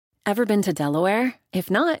Ever been to Delaware?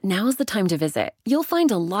 If not, now's the time to visit. You'll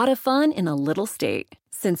find a lot of fun in a little state.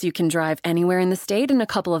 Since you can drive anywhere in the state in a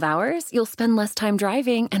couple of hours, you'll spend less time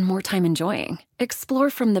driving and more time enjoying.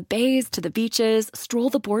 Explore from the bays to the beaches,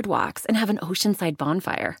 stroll the boardwalks, and have an oceanside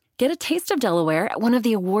bonfire. Get a taste of Delaware at one of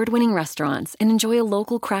the award-winning restaurants and enjoy a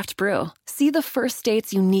local craft brew. See the first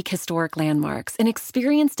state's unique historic landmarks and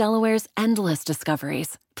experience Delaware's endless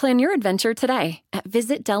discoveries. Plan your adventure today at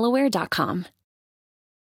visitdelaware.com.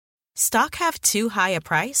 Stock have too high a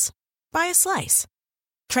price? Buy a slice.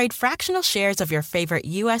 Trade fractional shares of your favorite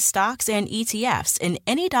U.S. stocks and ETFs in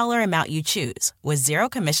any dollar amount you choose with zero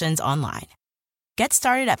commissions online. Get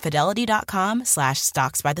started at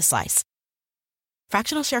Fidelity.com/stocks by the slice.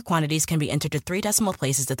 Fractional share quantities can be entered to 3 decimal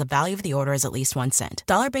places if the value of the order is at least 1 cent.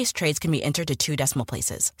 Dollar-based trades can be entered to 2 decimal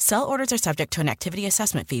places. Sell orders are subject to an activity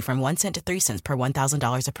assessment fee from 1 cent to 3 cents per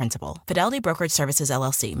 $1,000 of principal. Fidelity Brokerage Services,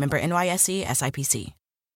 LLC. Member NYSE, SIPC.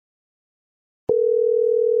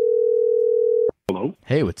 Hello?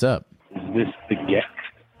 Hey, what's up? Is this the guest?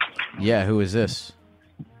 Yeah, who is this?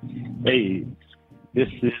 Hey, this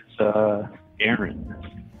is Aaron.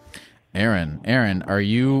 Aaron, what are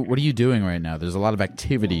you doing right now? There's a lot of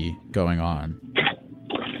activity going on.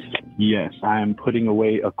 Yes, I am putting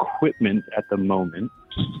away equipment at the moment.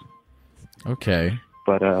 Okay.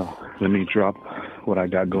 But let me drop what I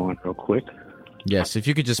got going real quick. Yes, if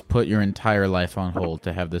you could just put your entire life on hold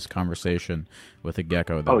to have this conversation with a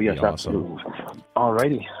gecko, that would be awesome. Absolutely.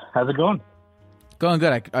 Alrighty. How's it going? Going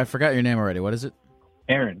good. I forgot your name already. What is it?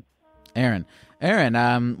 Aaron. Aaron,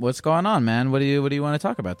 what's going on, man? What do you want to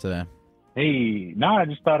talk about today? Hey, no, I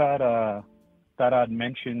just thought I'd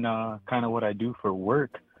mention kind of what I do for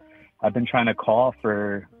work. I've been trying to call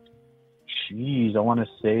for, I want to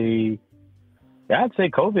say, I'd say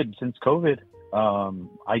COVID. Since COVID,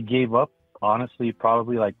 I gave up, honestly,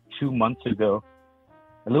 probably like 2 months ago,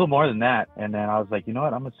 a little more than that. And then I was like, you know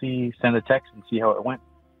what? I'm gonna send a text and see how it went.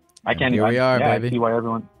 I can't. Here we are, baby. I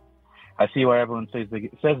see why everyone says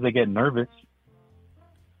they get nervous.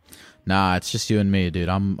 Nah, it's just you and me, dude.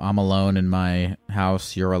 I'm alone in my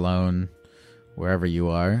house. You're alone wherever you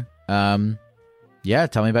are. Yeah,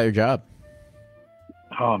 tell me about your job.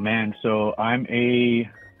 Oh man, so I'm a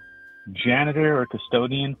janitor or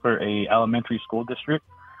custodian for a elementary school district.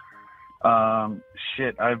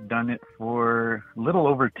 I've done it for a little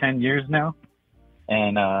over 10 years now.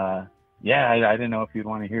 And I didn't know if you'd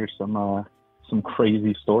want to hear some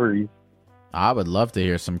crazy stories. I would love to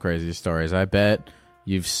hear some crazy stories. I bet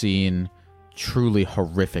you've seen truly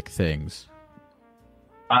horrific things.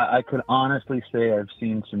 I could honestly say I've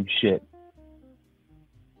seen some shit.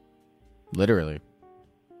 Literally.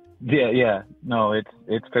 Yeah. No,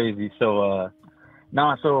 it's crazy. So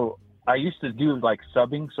I used to do like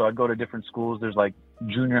subbing. So I'd go to different schools. There's like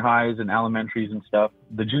junior highs and elementaries and stuff.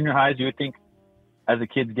 The junior highs, you would think as the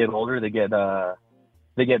kids get older, they get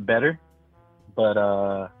better, but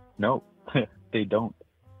no, they don't.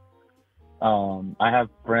 I have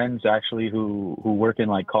friends actually who work in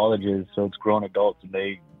like colleges, so it's grown adults, and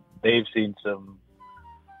they've seen some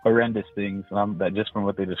horrendous things. And that just from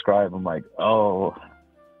what they describe, I'm like, oh,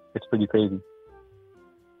 it's pretty crazy.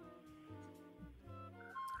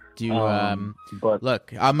 Do you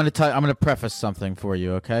look? I'm gonna preface something for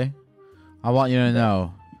you, okay? I want you to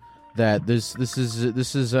know that this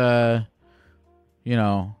is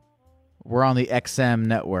we're on the XM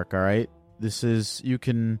network, all right? You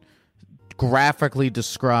can graphically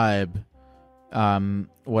describe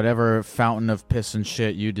whatever fountain of piss and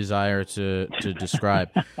shit you desire to describe.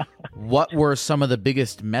 What were some of the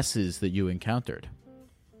biggest messes that you encountered?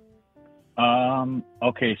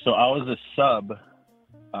 Okay, so I was a sub.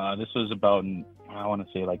 This was about, I want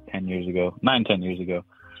to say like 10 years ago.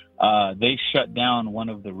 They shut down one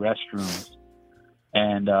of the restrooms.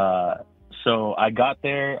 And so I got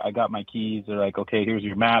there, I got my keys. They're like, okay, here's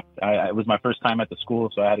your map. It was my first time at the school,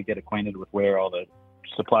 so I had to get acquainted with where all the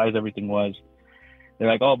supplies, everything was. They're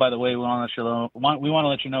like, oh, by the way, we want to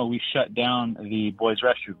let you know we shut down the boys'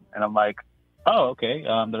 restroom. And I'm like, oh, okay.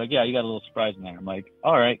 They're like, yeah, you got a little surprise in there. I'm like,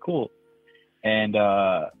 all right, cool. And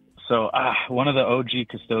so one of the OG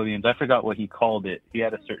custodians, I forgot what he called it. He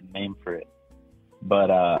had a certain name for it. But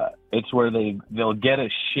it's where they'll get a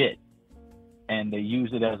shit and they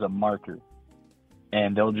use it as a marker.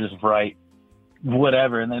 And they'll just write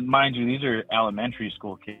whatever. And then, mind you, these are elementary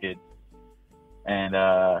school kids. And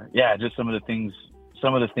just some of the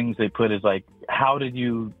things they put is like, how did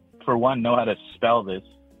you, for one, know how to spell this?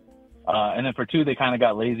 And then for two, they kind of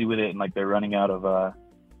got lazy with it, and like they're running out of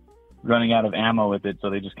ammo with it, so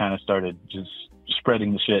they just kind of started just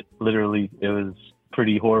spreading the shit. Literally, it was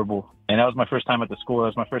pretty horrible. And that was my first time at the school. That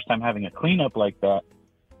was my first time having a cleanup like that.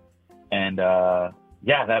 And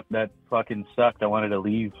yeah, that fucking sucked. I wanted to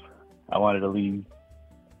leave,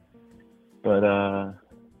 but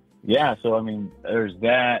yeah. So I mean, there's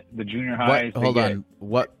that. The junior highs. Hold on.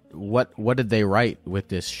 What did they write with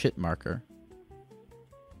this shit marker?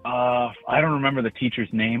 I don't remember the teacher's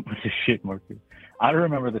name. It's a shit marker. I don't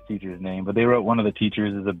remember the teacher's name, but they wrote one of the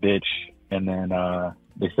teachers is a bitch, and then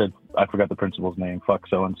they said, I forgot the principal's name. Fuck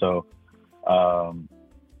so and so.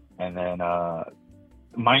 And then,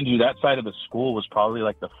 mind you, that side of the school was probably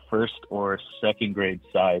like the first or second grade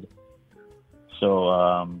side. So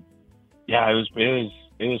yeah, it was pretty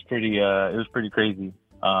crazy.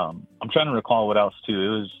 I'm trying to recall what else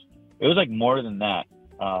too. It was like more than that.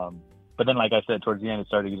 But then, like I said, towards the end, it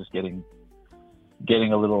started just getting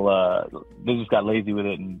a little. They just got lazy with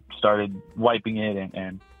it and started wiping it,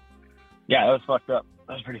 and yeah, that was fucked up.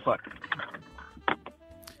 That was pretty fucked.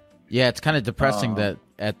 Yeah, it's kind of depressing that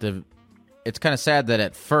it's kind of sad that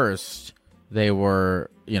at first they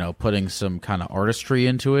were, putting some kind of artistry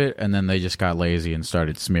into it, and then they just got lazy and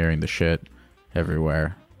started smearing the shit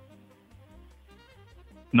everywhere.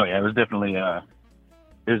 No, yeah, it was definitely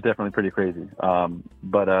pretty crazy.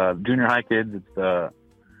 But junior high kids, it's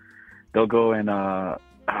they'll go and oh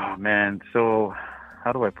man, so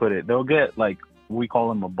how do I put it? They'll get like, we call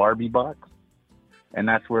them a Barbie box, and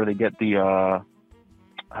that's where they get the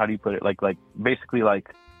how do you put it? Like basically like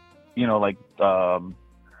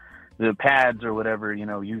the pads or whatever,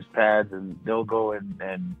 used pads, and they'll go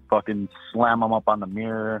and fucking slam them up on the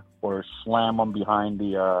mirror or slam them behind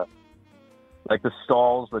the like the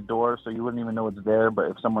stalls, the door, so you wouldn't even know it's there.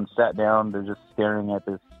 But if someone sat down, they're just staring at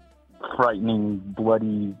this frightening,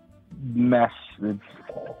 bloody mess.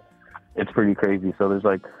 It's pretty crazy. So there's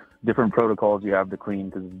like different protocols you have to clean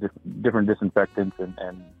because different disinfectants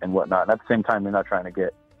and whatnot. And at the same time, you're not trying to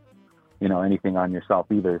get anything on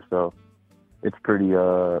yourself either. So it's pretty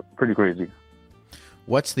crazy.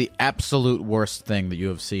 What's the absolute worst thing that you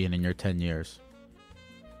have seen in your 10 years?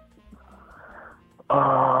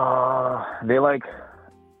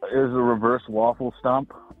 There's a reverse waffle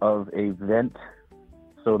stomp of a vent.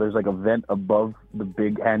 So there's like a vent above the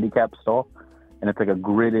big handicap stall, and it's like a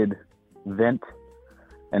gridded vent,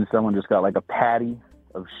 and someone just got like a patty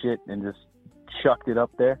of shit and just chucked it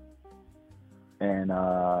up there. And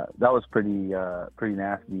that was pretty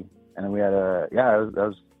nasty. And then we had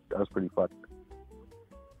that was pretty fucked.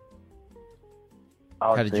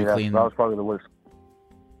 How did you clean? That was probably the worst.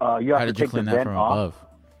 You have How to did you take clean the that vent from off. above?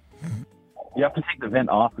 You have to take the vent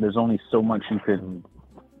off. There's only so much you can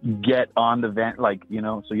get on the vent, so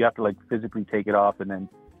you have to physically take it off, and then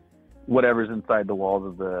whatever's inside the walls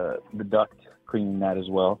of the duct, cleaning that as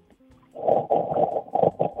well.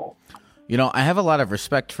 I have a lot of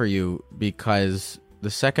respect for you, because the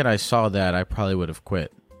second I saw that, I probably would have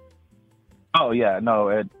quit. Oh yeah, no,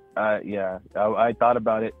 I thought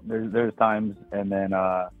about it. There's times, and then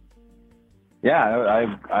I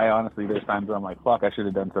honestly, there's times where I'm like, fuck, I should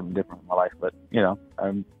have done something different in my life. But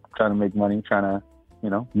I'm trying to make money, trying to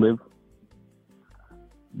live.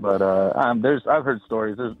 But I've heard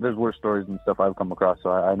stories. There's worse stories and stuff I've come across,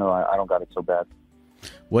 so I know I don't got it so bad.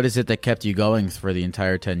 What is it that kept you going for the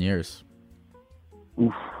entire 10 years?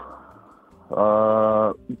 Oof.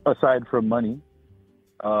 Aside from money,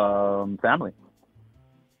 family.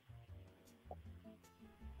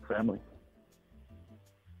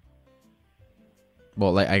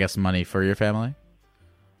 Well, I guess money for your family?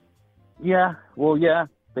 Yeah. Well, yeah,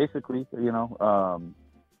 basically,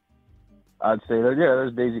 I'd say that,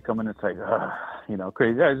 there's days you come in, it's like,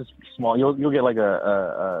 crazy. Yeah, it's just small. You'll get like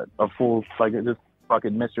a full, just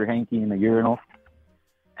fucking Mr. Hanky in the urinal.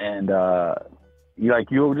 And,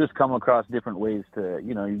 you'll just come across different ways to,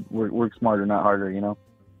 you work smarter, not harder,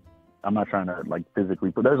 I'm not trying to physically,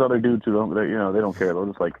 but there's other dudes who don't, they don't care. They'll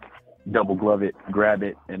just double glove it, grab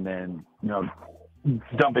it, and then,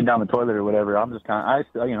 dump it down the toilet or whatever. I'm just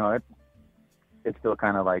it's still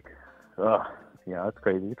kind of it's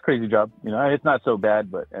crazy. It's a crazy job. It's not so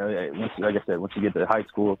bad, but like I said, once you get to high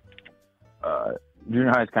school, junior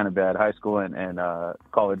high is kind of bad. High school and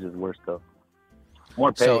college is worse though.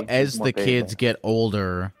 More pay. So as the kids get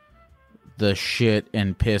older, the shit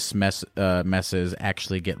and piss messes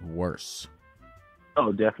actually get worse.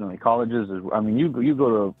 Oh, definitely. Colleges is. I mean, you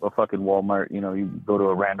go to a fucking Walmart. You go to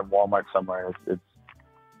a random Walmart somewhere. It's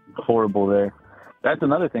horrible there. That's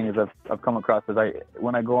another thing is I've come across is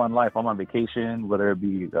when I go on life, I'm on vacation, whether it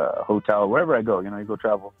be a hotel, wherever I go. You go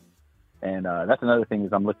travel, and that's another thing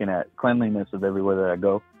is I'm looking at cleanliness of everywhere that I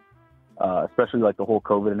go, especially the whole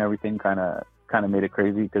COVID and everything kind of made it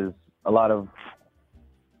crazy because a lot of,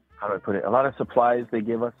 how do I put it? A lot of supplies they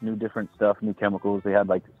give us, new different stuff, new chemicals. They had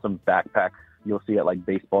some backpacks you'll see at like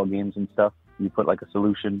baseball games and stuff. You put like a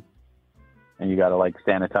solution, and you gotta like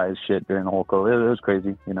sanitize shit during the whole COVID. It was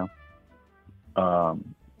crazy, you know.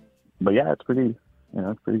 But yeah, it's pretty, you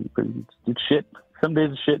know, it's shit. Some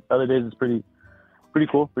days it's shit, other days it's pretty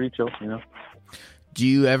cool, pretty chill, you know.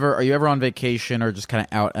 Are you ever on vacation or just kind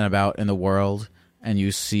of out and about in the world and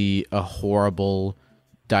you see a horrible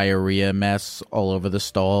diarrhea mess all over the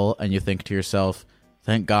stall and you think to yourself,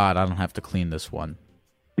 thank God I don't have to clean this one?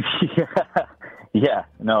 Yeah,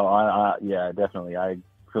 no, yeah, definitely. I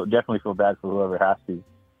definitely feel bad for whoever has to.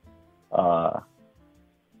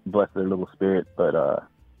 Bless their little spirit, but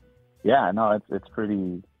yeah, no, it's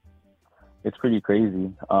pretty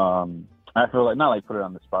crazy. I feel like, not like put it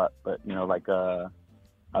on the spot, but you know, like how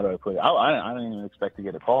do I put it? I don't even expect to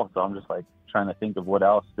get a call, so I'm just like trying to think of what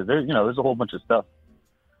else, because there's a whole bunch of stuff,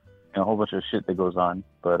 you know, a whole bunch of shit that goes on.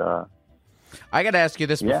 But I gotta ask you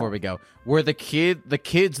this before we go: were the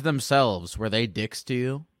kids themselves, were they dicks to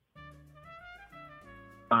you?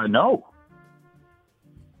 No,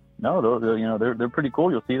 you know, they're pretty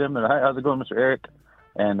cool. You'll see them. Hi, how's it going, Mr. Eric?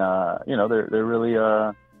 And you know, they're really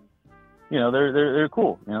you know, they're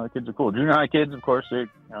cool. You know, the kids are cool. Junior high kids, of course, they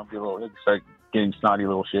start getting snotty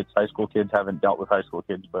little shits. High school kids haven't dealt with high school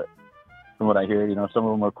kids, but from what I hear, you know, some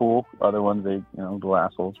of them are cool. Other ones, they, you know, little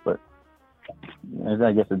assholes. But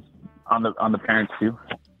I guess it's on the parents too.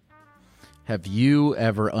 Have you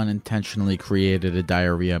ever unintentionally created a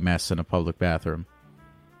diarrhea mess in a public bathroom?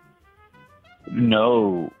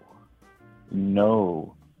 No.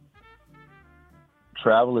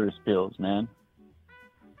 Traveler skills, man.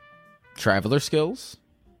 Traveler skills?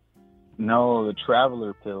 No, the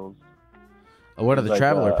traveler pills. Oh, what are the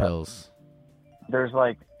traveler pills? There's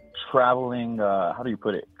like traveling, how do you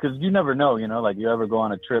put it? Because you never know, you know, like you ever go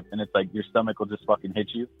on a trip and it's like your stomach will just fucking hit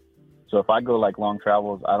you. So if I go like long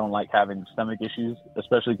travels, I don't like having stomach issues,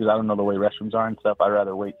 especially because I don't know the way restrooms are and stuff. I'd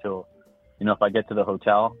rather wait till, you know, if I get to the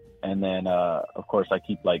hotel, and then of course I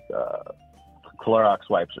keep like Clorox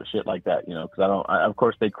wipes or shit like that, you know, because of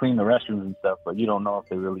course they clean the restrooms and stuff, but you don't know if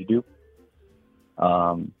they really do.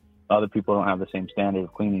 Other people don't have the same standard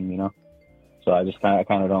of cleaning, you know, so I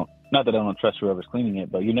kind of don't, not that I don't trust whoever's cleaning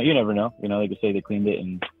it, but you know, you never know, you know, they could say they cleaned it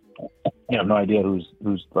and you have no idea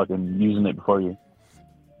who's fucking using it before you.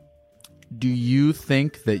 Do you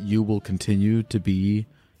think that you will continue to be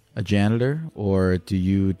a janitor, or do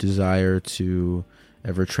you desire to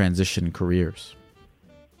ever transition careers?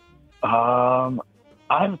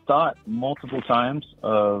 I've thought multiple times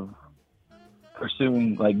of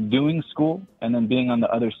pursuing, like, doing school and then being on the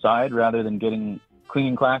other side rather than getting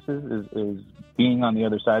cleaning classes is being on the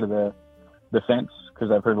other side of the fence,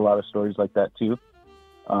 because I've heard a lot of stories like that too.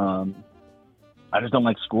 I just don't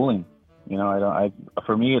like schooling. You know,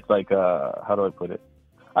 for me, it's like, how do I put it?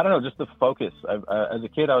 I don't know, just the focus. As a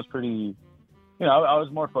kid, I was pretty, you know, I was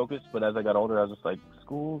more focused, but as I got older, I was just like,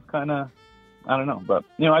 school's kind of, I don't know. But,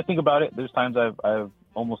 you know, I think about it. There's times I've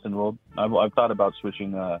almost enrolled. I've thought about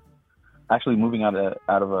switching, actually moving out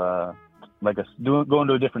of going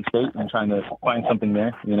to a different state and trying to find something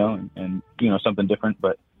there, you know, and you know, something different.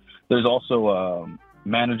 But there's also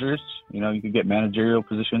managers, you know, you could get managerial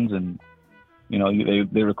positions, and, you know,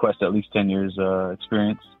 they request at least 10 years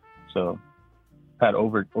experience. So had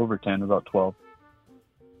over 10, about 12.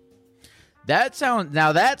 That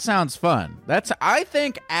sounds fun. I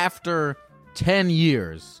think after 10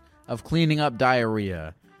 years of cleaning up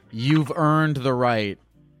diarrhea, you've earned the right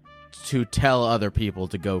to tell other people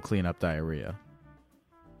to go clean up diarrhea.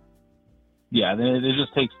 Yeah, it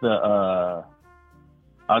just takes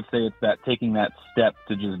I'd say it's that taking that step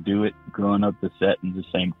to just do it, growing up the set and just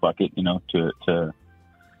saying fuck it, you know, to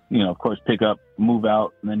you know, of course, pick up, move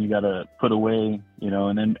out, and then you got to put away, you know,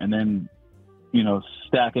 and then you know,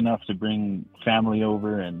 stack enough to bring family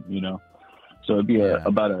over, and you know, so it'd be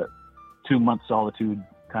about a 2-month solitude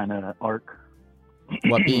kind of arc.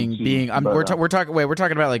 What we're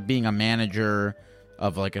talking about like being a manager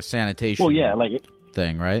of like a sanitation. Well, yeah, like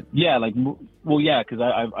thing, right? Yeah, like, well, yeah, because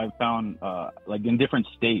I've found like in different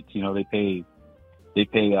states, you know, they pay.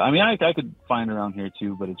 I mean, I could find around here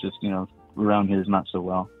too, but it's just, you know, around here is not so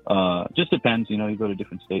well. Just depends, you know. You go to a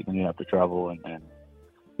different state, then you have to travel, and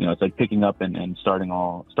you know, it's like picking up and starting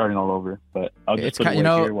all over. But I'll just put it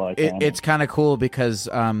here while I can. It's kind of cool because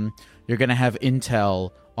you're gonna have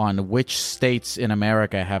intel on which states in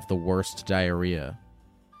America have the worst diarrhea.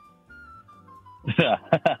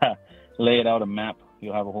 Lay it out a map.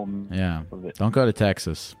 You'll have a whole map of it. Don't go to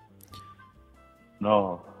Texas.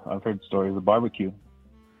 No, I've heard stories of barbecue.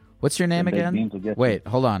 What's your name again? Wait,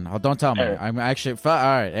 hold on. Don't tell me. I'm actually... all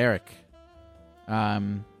right, Eric.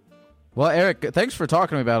 Well, Eric, thanks for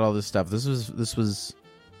talking to me about all this stuff. This was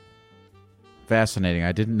fascinating.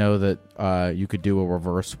 I didn't know that you could do a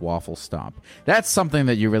reverse waffle stomp. That's something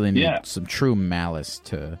that you really need some true malice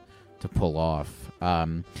to pull off.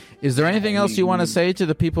 Is there anything else you want to say to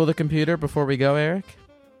the people of the computer before we go, Eric?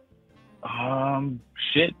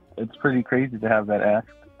 Shit, it's pretty crazy to have that asked.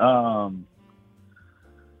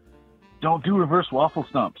 Don't do reverse waffle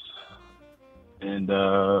stumps, and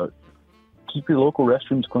keep your local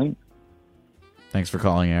restrooms clean. Thanks for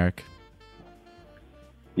calling, Eric.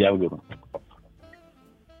 Yeah, have a good one.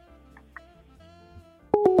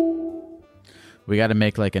 We got to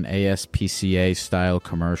make like an ASPCA style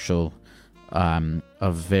commercial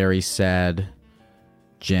of very sad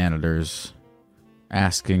janitors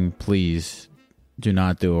asking, please do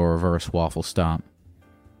not do a reverse waffle stomp.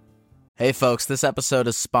 Hey folks, this episode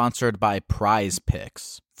is sponsored by Prize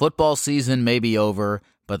Picks. Football season may be over,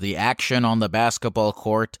 but the action on the basketball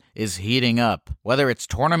court is heating up. Whether it's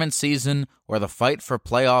tournament season or the fight for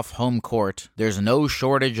playoff home court, there's no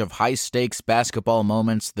shortage of high-stakes basketball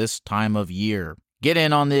moments this time of year. Get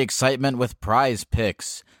in on the excitement with Prize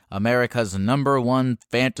Picks, America's #1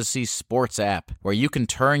 fantasy sports app, where you can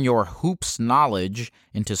turn your hoops knowledge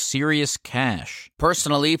into serious cash.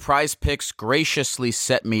 Personally, Prize Picks graciously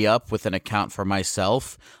set me up with an account for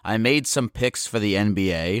myself. I made some picks for the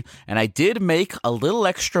NBA, and I did make a little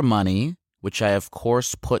extra money, which I of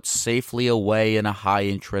course put safely away in a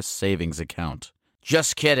high-interest savings account.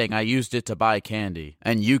 Just kidding, I used it to buy candy.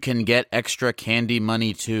 And you can get extra candy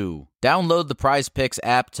money too. Download the Prize Picks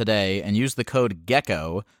app today and use the code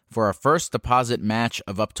GECKO for a first deposit match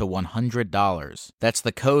of up to $100. That's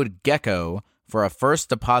the code GECKO for a first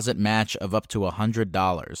deposit match of up to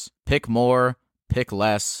 $100. Pick more, pick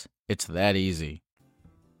less. It's that easy.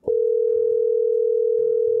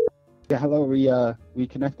 Yeah, hello, we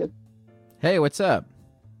connected? Hey, what's up?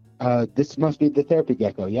 This must be the Therapy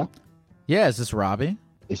Gecko, yeah? Yeah, is this Robbie?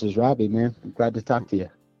 This is Robbie, man. I'm glad to talk to you.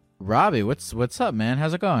 Robbie, what's up, man?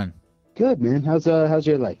 How's it going? Good, man. How's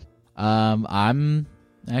your life? I'm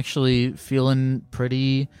actually feeling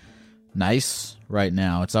pretty nice right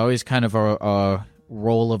now. It's always kind of a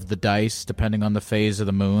roll of the dice depending on the phase of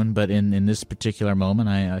the moon, but in this particular moment,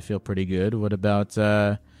 I feel pretty good. What about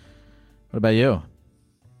you?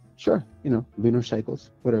 Sure, lunar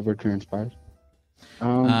cycles, whatever transpires.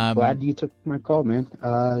 Glad you took my call, man.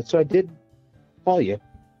 So I did call you.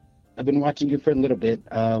 I've been watching you for a little bit.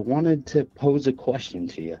 Wanted to pose a question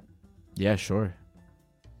to you. Yeah, sure.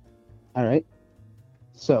 All right.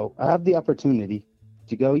 So I have the opportunity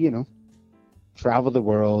to go, travel the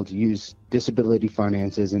world, use disability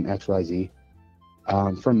finances and XYZ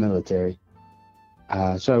for military.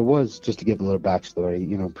 So I was, just to give a little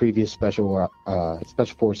backstory, previous special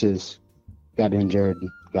forces, got injured,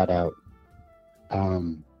 got out.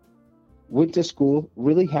 Went to school,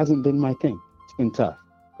 really hasn't been my thing. It's been tough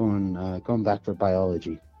going back for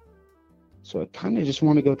biology. So I kind of just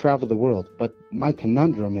want to go travel the world. But my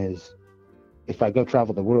conundrum is, if I go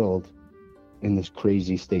travel the world in this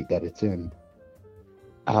crazy state that it's in,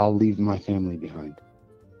 I'll leave my family behind.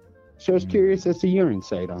 So I was curious as to your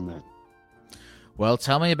insight on that. Well,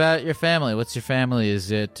 tell me about your family. What's your family? Is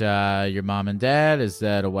it your mom and dad? Is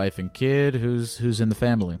that a wife and kid? Who's in the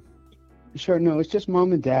family? Sure, no, it's just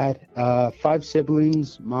mom and dad. 5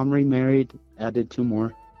 siblings. Mom remarried, added 2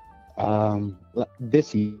 more.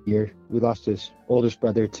 This year, we lost his oldest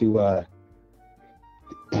brother to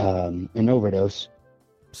an overdose.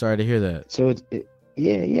 Sorry to hear that. So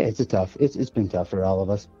it's tough. It's been tough for all of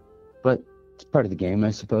us, but it's part of the game,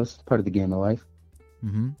 I suppose. It's part of the game of life.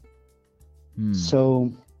 Mm-hmm.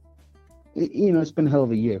 So, it's been a hell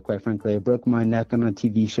of a year, quite frankly. I broke my neck on a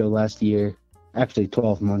TV show last year. Actually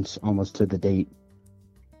 12 months almost to the date.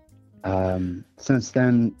 Since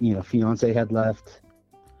then, fiance had left.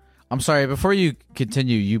 I'm sorry, before you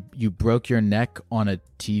continue, you broke your neck on a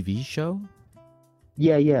TV show?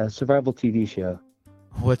 Yeah, survival TV show.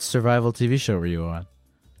 What survival TV show were you on?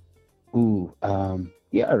 Ooh,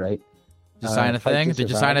 yeah, all right. Did you sign a thing? Did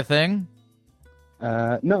you sign a thing?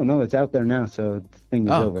 No, it's out there now, so the thing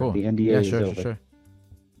is over. Cool. The NDA is over. Sure.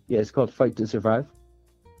 Yeah, it's called Fight to Survive.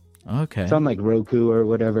 Okay. It's on like Roku or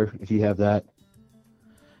whatever, if you have that.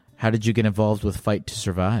 How did you get involved with Fight to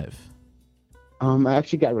Survive? I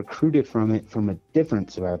actually got recruited from a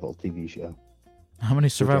different survival TV show. How many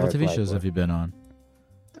survival TV shows have you been on?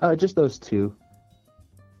 Just those 2.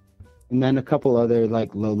 And then a couple other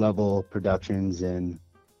like low-level productions and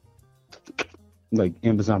like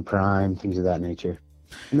Amazon Prime, things of that nature.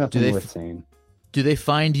 Nothing worth saying. Do they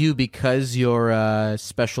find you because you're a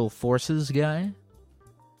special forces guy?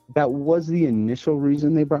 That was the initial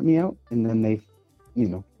reason they brought me out. And then they,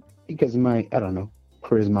 because of my,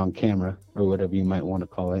 charisma on camera or whatever you might want to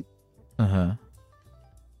call it.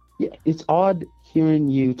 Yeah, it's odd hearing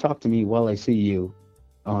you talk to me while I see you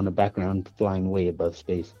on a background flying way above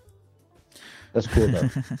space. That's cool though.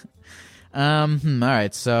 All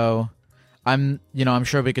right. So, I'm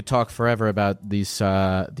sure we could talk forever about these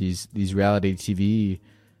reality TV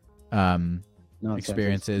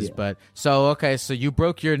experiences. Yeah. But so you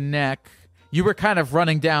broke your neck. You were kind of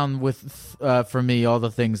running down with for me all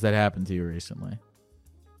the things that happened to you recently.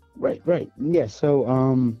 Right. Yeah.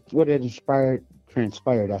 So, what had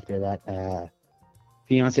transpired after that?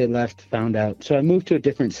 Fiance left. Found out. So I moved to a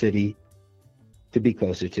different city to be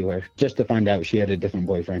closer to her, just to find out she had a different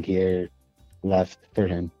boyfriend here. Left for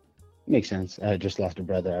him. Makes sense. I just lost a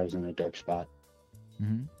brother. I was in a dark spot.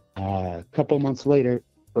 Mm-hmm. A couple months later,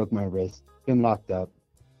 broke my wrist. Been locked up.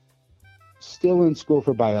 Still in school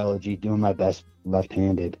for biology, doing my best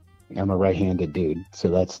left-handed. I'm a right-handed dude, so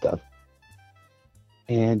that's tough.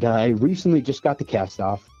 And I recently just got the cast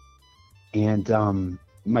off. And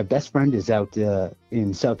my best friend is out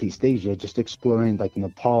in Southeast Asia, just exploring like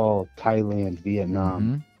Nepal, Thailand,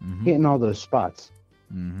 Vietnam, hitting all those spots.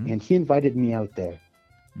 Mm-hmm. And he invited me out there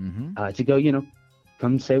to go,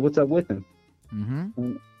 come say what's up with him.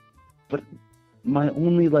 Mm-hmm. But my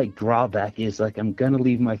only drawback is I'm gonna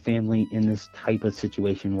leave my family in this type of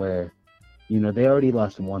situation where, they already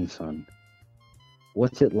lost one son.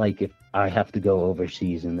 What's it like if I have to go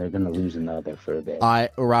overseas and they're gonna lose another for a bit?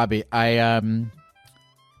 Robbie, I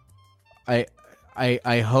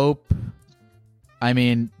hope. I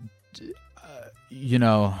mean,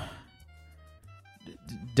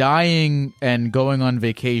 dying and going on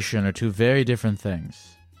vacation are two very different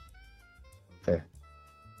things. Fair.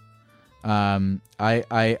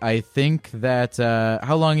 I think that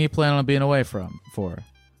how long are you planning on being away for?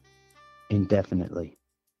 Indefinitely.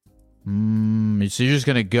 So you're just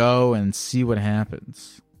gonna go and see what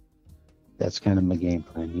happens. That's kind of my game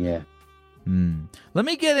plan. Yeah. Let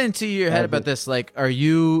me get into your head about this. Are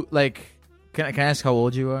you Can I ask how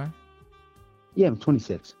old you are? Yeah, I'm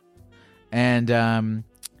 26. And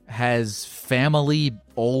has family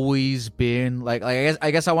always been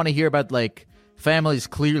I guess I want to hear about family's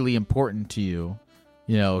clearly important to you,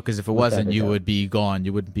 because if it wasn't, you would be gone.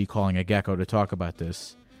 You wouldn't be calling a gecko to talk about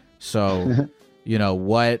this. So,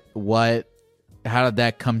 how did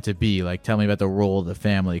that come to be? Tell me about the role the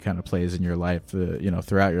family kind of plays in your life,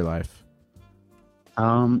 throughout your life.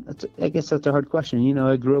 I guess that's a hard question.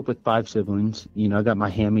 I grew up with 5 siblings. I got my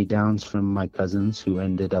hand-me-downs from my cousins who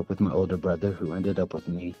ended up with my older brother who ended up with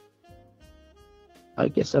me. I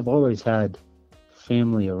guess I've always had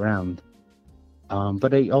family around.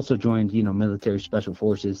 But I also joined, military special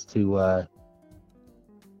forces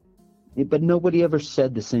but nobody ever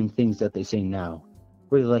said the same things that they say now.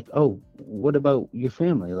 Where they're oh, what about your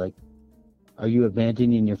family? Are you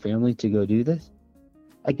abandoning your family to go do this?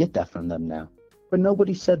 I get that from them now. But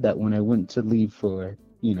nobody said that when I went to leave for,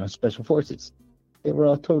 special forces. They were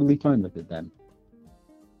all totally fine with it then.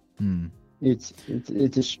 It's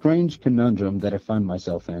a strange conundrum that I find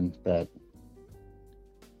myself in. That.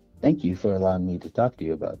 Thank you for allowing me to talk to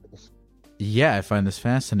you about this. Yeah, I find this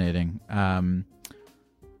fascinating.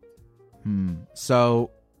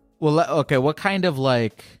 So, okay. What kind of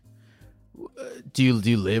do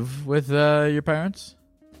you live with your parents?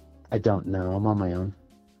 I don't know. I'm on my own.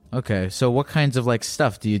 Okay, so what kinds of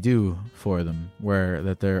stuff do you do for them?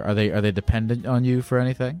 Are they dependent on you for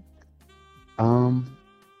anything?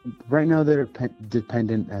 Right now they're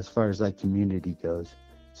dependent as far as community goes.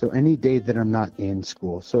 So any day that I'm not in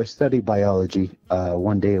school, so I study biology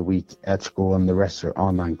 1 day a week at school, and the rest are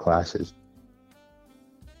online classes.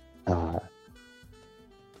 But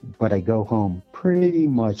I go home pretty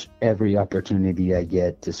much every opportunity I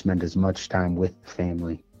get to spend as much time with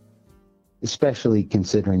family. Especially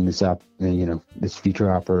considering this this future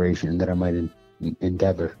operation that I might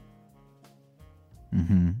endeavor.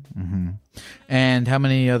 And how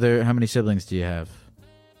many siblings do you have?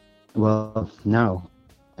 Well, now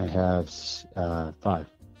I have 5.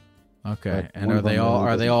 Okay, and are they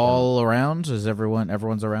all around? Is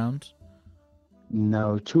everyone's around?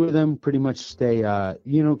 No, 2 of them pretty much stay.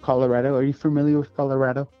 Colorado. Are you familiar with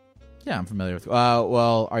Colorado? Yeah, I'm familiar with.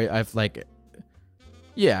 Well,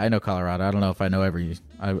 yeah, I know Colorado. I don't know if I know every.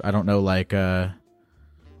 I don't know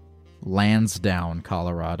Lansdowne,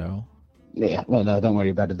 Colorado. Yeah, well, no, don't worry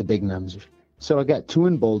about it. The big names. So I got 2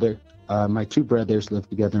 in Boulder. My 2 brothers live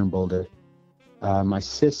together in Boulder. My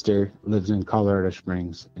sister lives in Colorado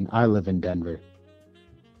Springs, and I live in Denver.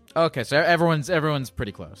 Okay, so everyone's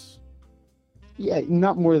pretty close. Yeah,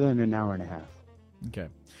 not more than an hour and a half. Okay.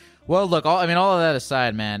 Well, look, all of that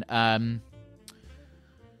aside, man.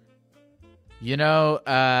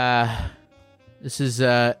 This is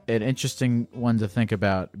an interesting one to think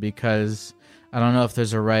about because I don't know if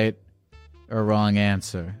there's a right or wrong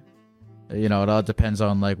answer. It all depends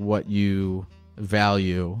on like what you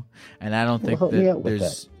value, and I don't think that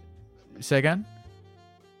there's. Say again.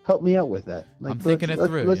 Help me out with that. Like, I'm thinking it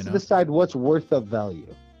through. Let's decide what's worth of value.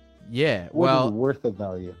 Yeah. What is worth of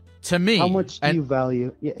value? To me, how much do you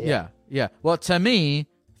value? Yeah. Well, to me,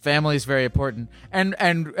 family is very important, and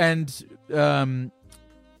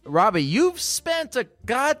Robbie, you've spent a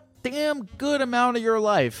goddamn good amount of your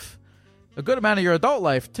life, a good amount of your adult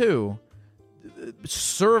life too,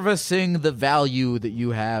 servicing the value that you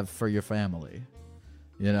have for your family.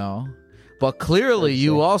 But clearly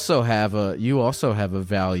you also have a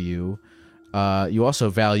value. You also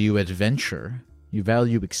value adventure. You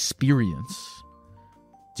value experience.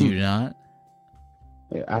 Do you not?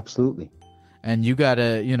 Yeah, absolutely. And you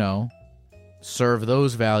gotta, serve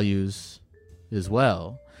those values as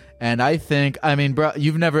well. And I think, bro,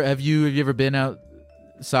 have you ever been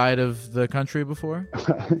outside of the country before?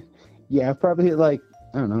 Yeah, probably I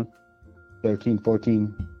don't know, 13,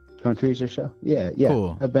 14 countries or so. Yeah.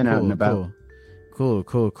 Cool. I've been out and about. Cool.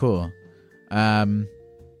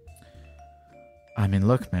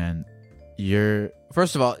 Look, man,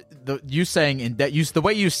 first of all, the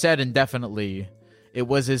way you said indefinitely, it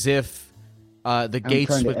was as if the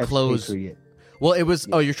gates would close. Well, it was.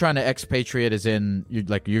 Yeah. Oh, you're trying to expatriate, as in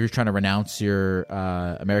you're trying to renounce your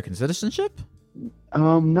American citizenship.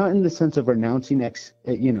 Not in the sense of renouncing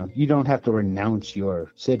you don't have to renounce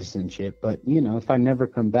your citizenship, but if I never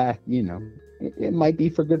come back, it might be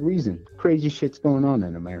for good reason. Crazy shit's going on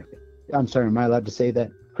in America. I'm sorry, am I allowed to say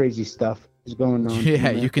that? Crazy stuff is going on. Yeah,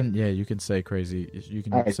 you can. Yeah, you can say crazy. You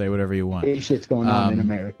can say whatever you want. Crazy shit's going on in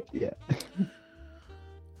America. Yeah.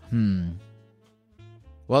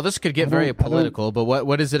 Well, this could get very political, but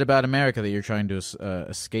what is it about America that you're trying to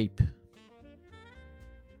escape?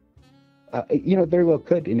 It very well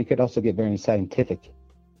could, and it could also get very scientific,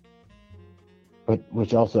 but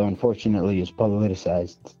which also, unfortunately, is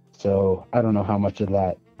politicized. So I don't know how much of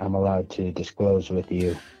that I'm allowed to disclose with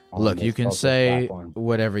you. Look, you can say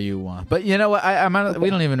whatever you want, but you know what? Okay. We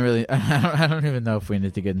don't even really. I don't even know if we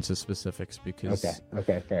need to get into specifics because.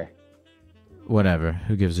 Okay, fair. Whatever.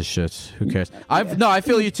 Who gives a shit? Who cares? I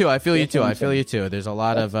feel you too. I feel you too. There's a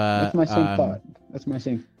lot of. That's my same thought. That's my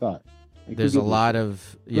same thought. There's a lot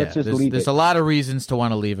of There's a lot of reasons to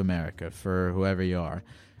want to leave America for whoever you are.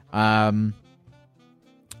 Why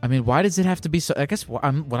does it have to be so? I guess what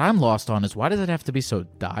I'm lost on is why does it have to be so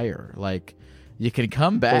dire? Like, you can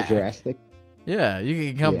come back. So drastic. Yeah,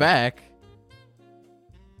 you can come back.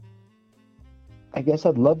 I guess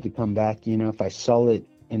I'd love to come back. If I saw it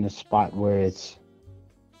in a spot where it's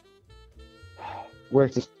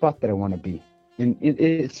a spot that I want to be, and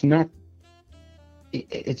it's not.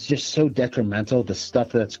 It's just so detrimental, the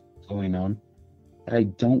stuff that's going on, that I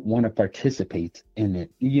don't want to participate in it.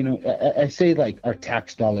 I say like our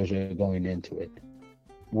tax dollars are going into it,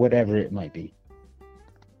 whatever it might be.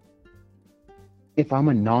 If I'm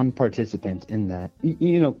a non-participant in that,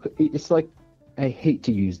 it's like, I hate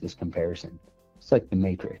to use this comparison. It's like the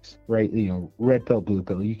Matrix, right? Red pill, blue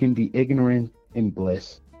pill. You can be ignorant in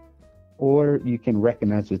bliss, or you can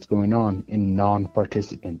recognize what's going on in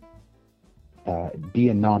non-participant. Be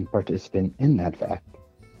a non-participant in that fact.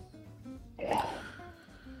 Yeah.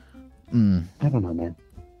 I don't know, man.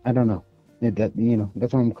 I don't know.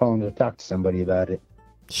 That's why I'm calling to talk to somebody about it.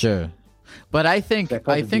 Sure. But I think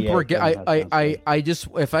I just,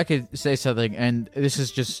 if I could say something, and this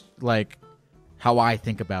is just like how I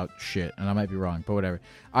think about shit, and I might be wrong, but whatever.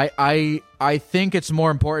 I think it's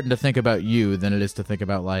more important to think about you than it is to think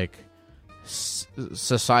about like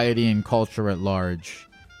society and culture at large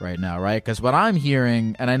right now, right? Because what I'm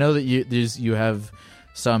hearing, and I know that you have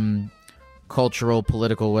some cultural,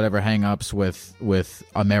 political, whatever hang-ups with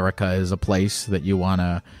America as a place that you want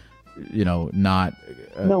to, not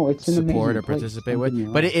it's support or participate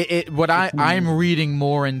with. But I'm reading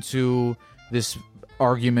more into this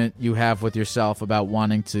argument you have with yourself about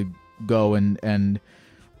wanting to go and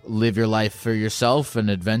live your life for yourself and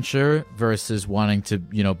adventure versus wanting to,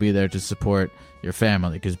 be there to support your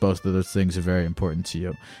family, because both of those things are very important to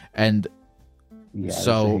you. And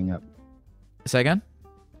so, say again?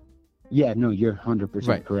 Yeah, no, you're 100%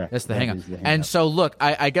 right. Correct. That's the hang-up. And so, look,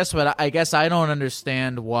 I guess I don't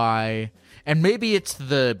understand why, and maybe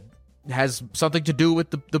has something to do with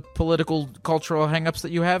the political, cultural hang-ups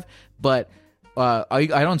that you have, but I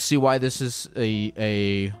don't see why this is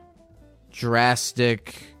a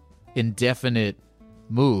drastic, indefinite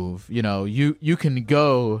move. You can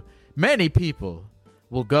go. Many people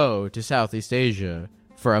will go to Southeast Asia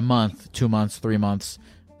for a month, 2 months, 3 months,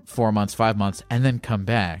 4 months, 5 months, and then come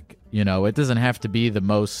back. You know, it doesn't have to be the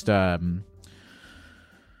most. You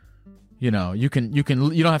know, you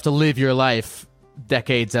don't have to live your life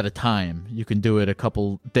decades at a time. You can do it a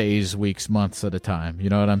couple days, weeks, months at a time. You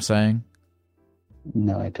know what I'm saying?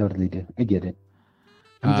 No, I totally do. I get it.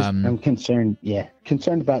 I'm concerned. Yeah,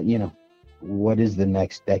 concerned about what is the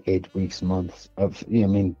next decade, weeks, months of. I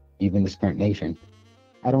mean, even this current nation.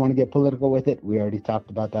 I don't want to get political with it. We already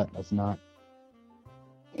talked about that. Let's not.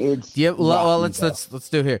 It's Well, let's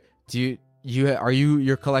do it here. Do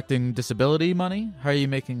you're collecting disability money? How are you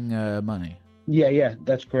making money? Yeah,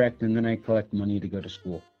 that's correct. And then I collect money to go to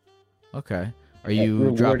school. Okay. Are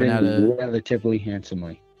you dropping out of relatively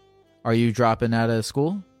handsomely? Are you dropping out of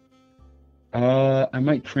school? I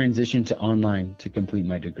might transition to online to complete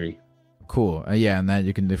my degree. Cool. Yeah, and that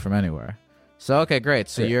you can do from anywhere. So okay, great.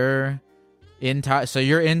 So you're in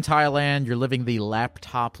Thailand. You're living the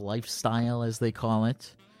laptop lifestyle, as they call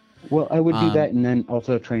it. Well, I would do that and then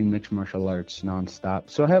also train mixed martial arts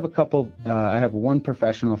nonstop. So I have a couple. I have one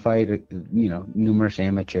professional fight, numerous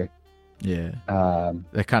amateur. Yeah.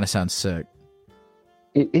 That kind of sounds sick.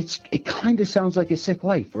 It kind of sounds like a sick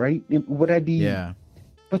life, right? Would I be? Yeah.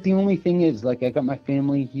 But the only thing is, like, I got my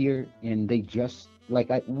family here, and they just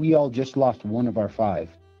we all just lost one of our 5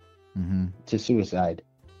 to suicide.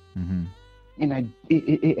 Mm-hmm. And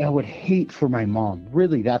I would hate for my mom.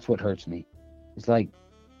 Really, that's what hurts me. It's like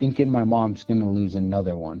thinking my mom's going to lose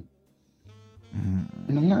another one. And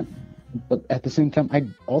I'm not, but at the same time, I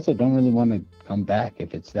also don't really want to come back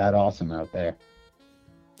if it's that awesome out there.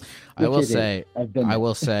 I will say,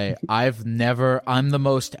 I'm the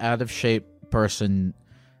most out of shape person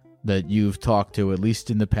that you've talked to, at least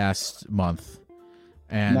in the past month.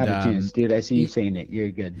 And not a chance, dude. I see you saying it.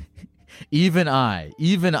 You're good. Even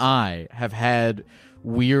I have had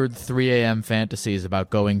weird 3 a.m. fantasies about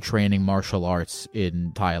going training martial arts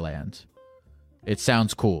in Thailand. It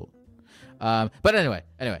sounds cool. But anyway,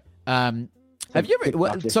 have you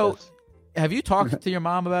ever? Have you talked to your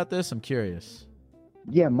mom about this? I'm curious.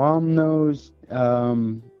 Yeah, mom knows.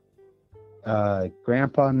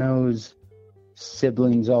 Grandpa knows.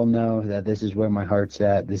 Siblings all know that this is where my heart's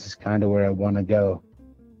at. This is kind of where I want to go.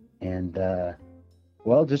 And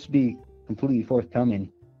just to be completely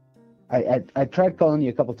forthcoming, I tried calling you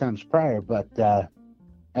a couple times prior, but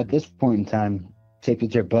at this point in time,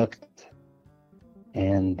 tickets are booked,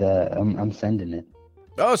 and I'm sending it.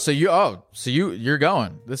 You're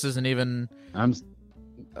going. This isn't even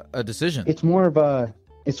a decision. It's more of a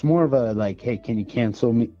like, hey, can you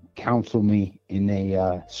counsel me in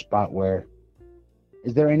a spot where,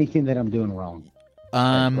 is there anything that I'm doing wrong?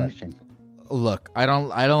 Question. Look,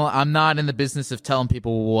 I'm not in the business of telling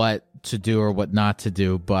people what to do or what not to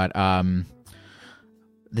do, but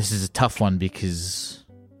this is a tough one because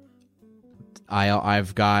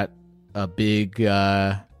I've got a big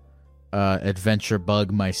adventure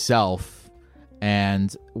bug myself,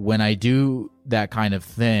 and when I do that kind of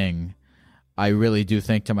thing, I really do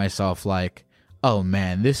think to myself, like, oh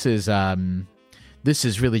man, this is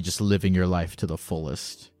really just living your life to the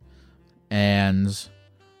fullest. And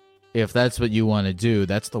if that's what you want to do,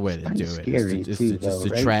 that's the way to do it. It's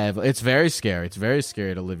to travel. It's very scary. It's very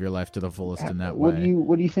scary to live your life to the fullest in that way.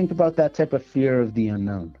 What do you think about that type of fear of the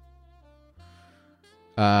unknown?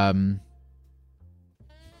 I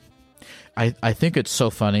think it's so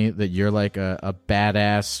funny that you're like a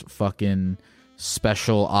badass fucking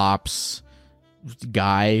special ops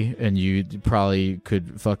guy, and you probably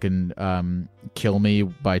could fucking kill me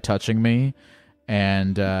by touching me.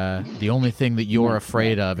 And the only thing that you're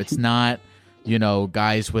afraid of, it's not,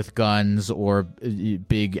 guys with guns or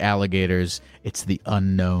big alligators. It's the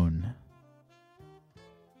unknown.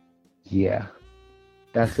 Yeah.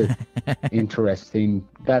 That's an interesting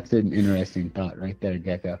thought right there,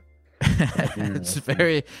 Gecko. It's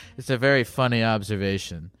a very funny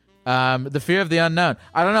observation. The fear of the unknown.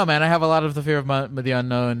 I don't know, man. I have a lot of the fear of the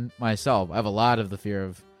unknown myself. I have a lot of the fear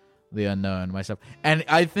of the unknown myself. And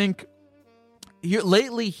I think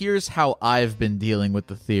lately, here's how I've been dealing with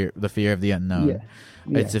the fear of the unknown. Yeah.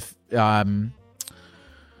 It's if I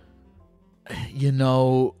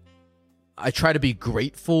try to be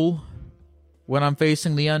grateful when I'm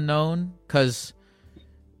facing the unknown, because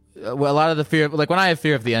a lot of the fear, like when I have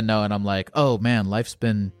fear of the unknown, I'm like, oh man, life's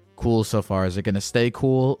been cool so far. Is it going to stay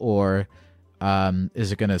cool, or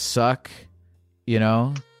is it going to suck?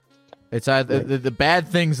 It's either the bad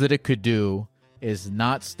things that it could do is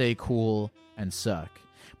not stay cool and suck.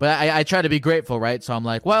 But I try to be grateful, right? So I'm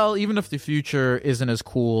like, well, even if the future isn't as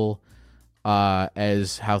cool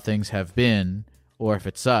as how things have been, or if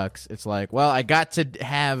it sucks, it's like, well, I got to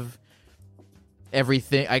have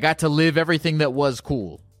everything. I got to live everything that was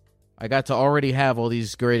cool. I got to already have all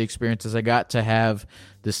these great experiences. I got to have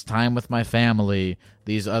this time with my family,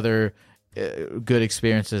 these other good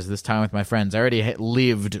experiences, this time with my friends. I already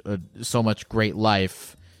lived so much great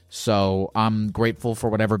life, so I'm grateful for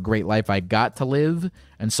whatever great life I got to live,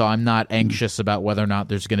 and so I'm not anxious about whether or not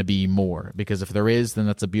there's going to be more, because if there is, then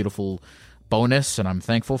that's a beautiful bonus, and I'm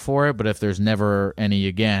thankful for it. But if there's never any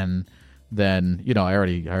again, then I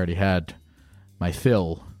already had my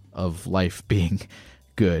fill of life being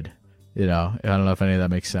good. I don't know if any of that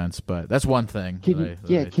makes sense, but that's one thing. Can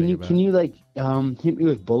you like hit me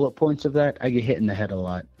with bullet points of that? I get hit in the head a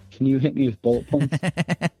lot. Can you hit me with bullet points?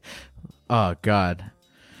 Oh God.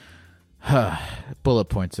 Bullet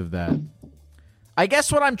points of that. I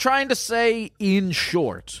guess what I'm trying to say in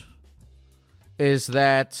short is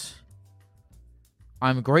that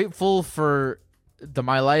I'm grateful for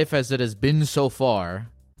my life as it has been so far.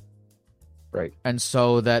 Right. And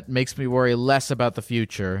so that makes me worry less about the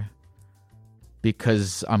future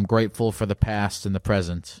because I'm grateful for the past and the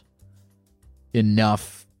present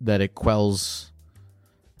enough that it quells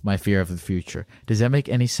my fear of the future. Does that make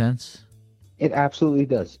any sense? It absolutely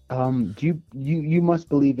does. Do you must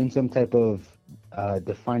believe in some type of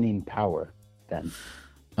defining power then?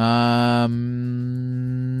 I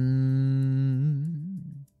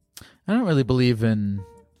don't really believe in...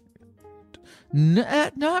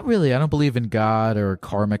 not really. I don't believe in God or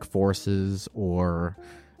karmic forces or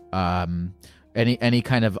any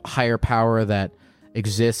kind of higher power that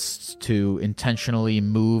exists to intentionally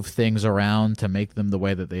move things around to make them the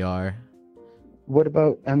way that they are. What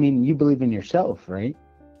about, you believe in yourself, right?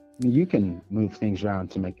 You can move things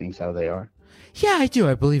around to make things how they are. Yeah, I do.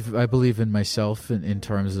 I believe in myself in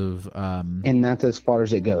terms of... And that's as far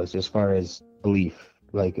as it goes, as far as belief.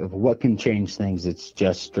 Like, of what can change things, it's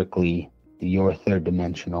just strictly your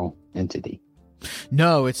third-dimensional entity.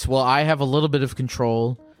 No, I have a little bit of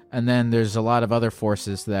control, and then there's a lot of other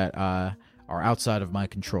forces that are outside of my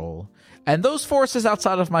control. And those forces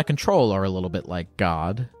outside of my control are a little bit like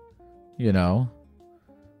God,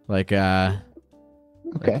 Like, okay.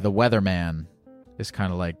 Like the weatherman is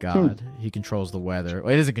kind of like God. He controls the weather.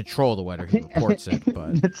 Well, he doesn't control the weather; he reports it.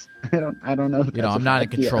 But I don't know. I'm not in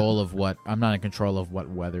control of what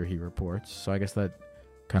weather he reports. So I guess that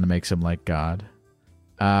kind of makes him like God.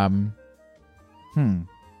 I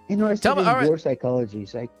studied war psychology.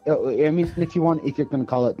 If you're going to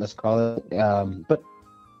call it, let's call it. But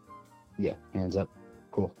yeah, hands up.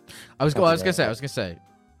 Cool. I was gonna say.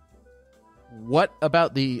 What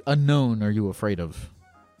about the unknown are you afraid of?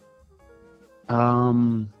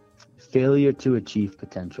 Failure to achieve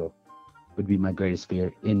potential would be my greatest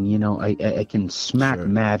fear. And, I can smack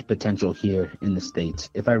mad potential here in the States.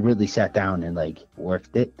 If I really sat down and,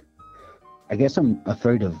 worked it, I guess I'm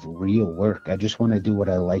afraid of real work. I just want to do what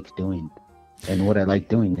I like doing. And what I like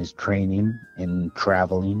doing is training and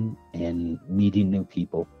traveling and meeting new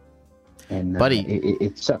people. And, buddy,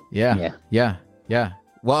 Yeah.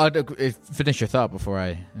 Well, finish your thought before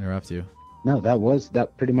I interrupt you. No, that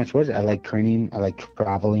pretty much was it. I like training. I like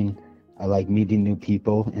traveling. I like meeting new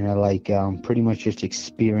people, and I like pretty much just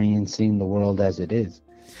experiencing the world as it is.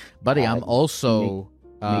 Buddy, I'm also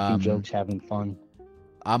making jokes, having fun.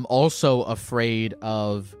 I'm also afraid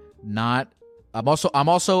of not. I'm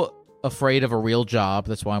also afraid of a real job.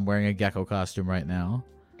 That's why I'm wearing a gecko costume right now.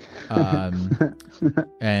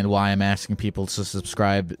 And why I'm asking people to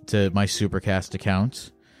subscribe to my Supercast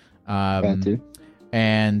account.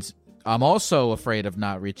 And I'm also afraid of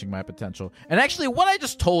not reaching my potential. And actually, what I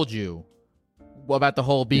just told you about the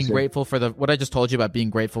whole being grateful for what I just told you about being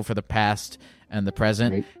grateful for the past and the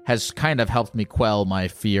present has kind of helped me quell my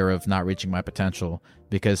fear of not reaching my potential,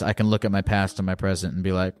 because I can look at my past and my present and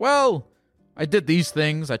be like, well, I did these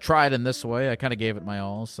things. I tried in this way. I kind of gave it my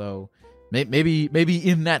all. So maybe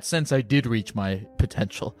in that sense, I did reach my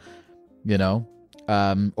potential,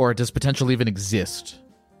 or does potential even exist?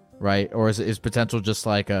 Right? Or is potential just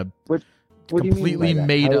like a completely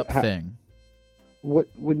made up thing? What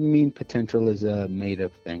do you mean potential is a made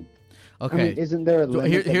up thing? Okay. Isn't there a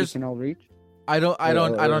limit that we can all reach? I don't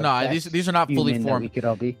know. These are not fully formed. We could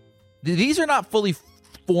all be. These are not fully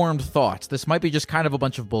formed thoughts. This might be just kind of a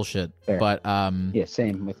bunch of bullshit. Fair. But yeah,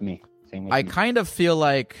 same with me. I kind of feel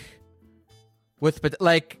like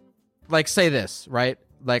say this, right?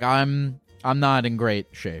 Like I'm not in great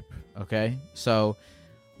shape, okay? So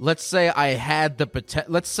let's say I have the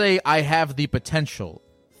potential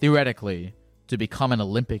theoretically to become an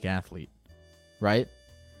Olympic athlete, right?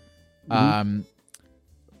 Mm-hmm.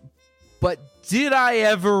 But did I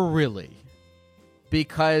ever really?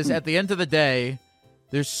 Because at the end of the day,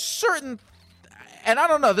 there's certain and I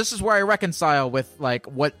don't know. This is where I reconcile with like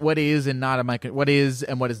what is and not in my what is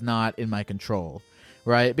and what is not in my control,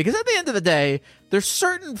 right? Because at the end of the day, there's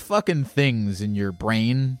certain fucking things in your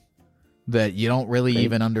brain that you don't really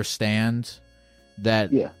even understand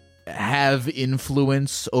that have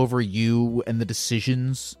influence over you and the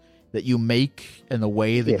decisions that you make and the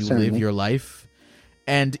way that you live your life.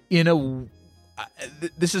 And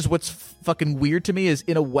this is what's fucking weird to me is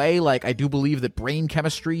in a way, like I do believe that brain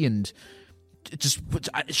chemistry and just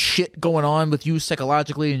shit going on with you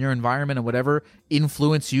psychologically in your environment and whatever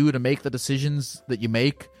influence you to make the decisions that you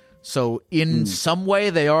make. So in some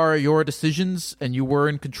way they are your decisions and you were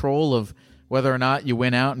in control of whether or not you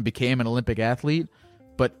went out and became an Olympic athlete,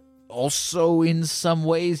 but also in some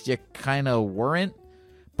ways you kind of weren't.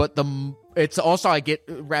 But it's also, I get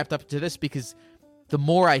wrapped up to this because the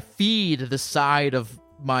more I feed the side of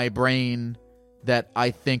my brain that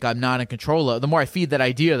I think I'm not in control of, the more I feed that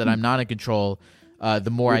idea that I'm not in control, the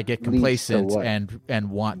more I get complacent and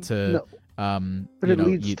want to. But it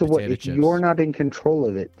leads to what? If you're not in control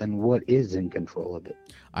of it, then what is in control of it?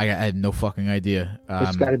 I had no fucking idea.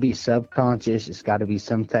 It's got to be subconscious. It's got to be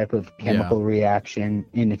some type of chemical reaction.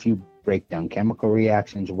 And if you break down chemical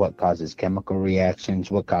reactions, what causes chemical reactions,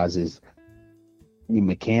 what causes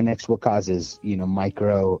mechanics, what causes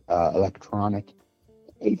micro electronic.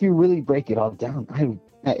 If you really break it all down,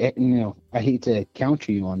 I hate to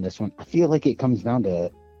counter you on this one. I feel like it comes down to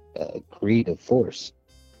creative force,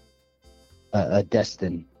 a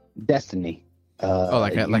destiny.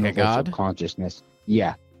 Like a god? Consciousness.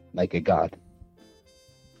 Yeah, like a god.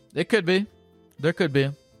 It could be. There could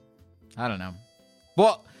be. I don't know.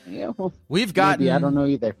 Well, we've gotten. Maybe, I don't know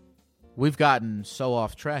either. We've gotten so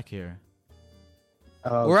off track here.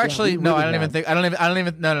 We're actually no. I don't even think. I don't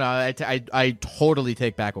even. No. I totally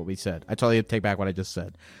take back what we said. I totally take back what I just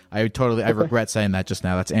said. I regret saying that just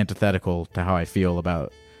now. That's antithetical to how I feel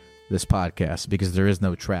about this podcast because there is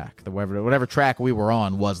no track. Whatever track we were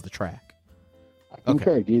on was the track. I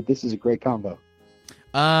concur, dude. This is a great combo.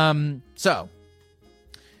 So,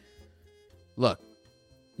 look,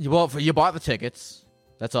 you bought the tickets.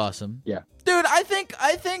 That's awesome. Yeah, dude. I think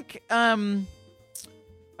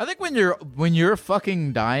when you're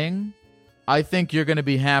fucking dying, I think you're gonna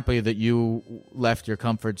be happy that you left your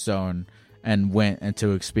comfort zone and went and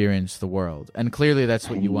to experience the world. And clearly, that's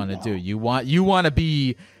what you want to do. You want to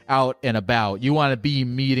be out and about. You want to be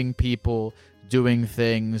meeting people, doing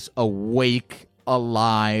things, awake,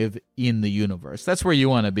 alive in the universe. That's where you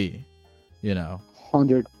want to be.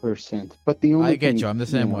 100%. But the only I get you. I'm the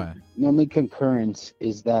same way. The only concurrence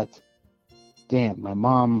is that, damn, my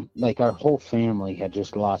mom, like our whole family had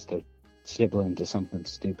just lost a sibling to something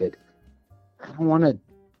stupid. I don't want to,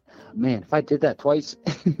 man, if I did that twice,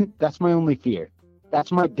 that's my only fear.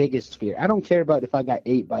 That's my biggest fear. I don't care about if I got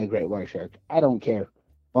ate by a great white shark. I don't care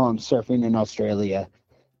while I'm surfing in Australia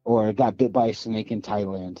or got bit by a snake in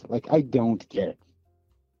Thailand. Like, I don't care.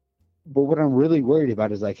 But what I'm really worried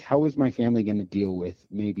about is, like, how is my family going to deal with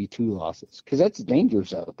maybe 2 losses? Because that's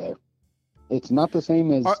dangerous out there. It's not the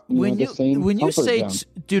same as when you say, zone.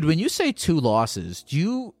 Dude, when you say 2 losses,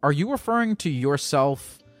 are you referring to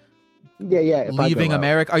yourself? Yeah. Leaving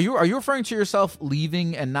America, are you referring to yourself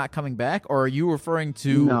leaving and not coming back, or are you referring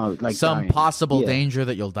to some dying. possible danger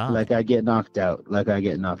that you'll die? Like I get knocked out. Like I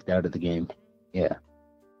get knocked out of the game. Yeah,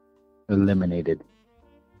 eliminated.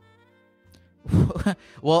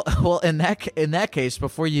 well, in that case,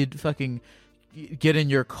 before you fucking get in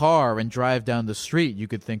your car and drive down the street, you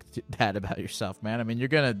could think that about yourself, man. I mean, you're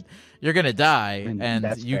gonna die, and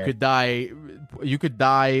you fair. could die. You could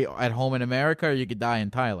die at home in America, or you could die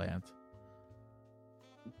in Thailand.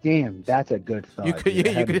 Damn, that's a good thought. You could,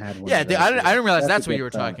 I didn't realize that's what you were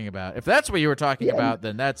talking about. If that's what you were talking about,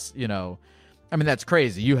 then that's I mean, that's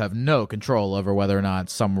crazy. You have no control over whether or not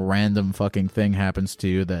some random fucking thing happens to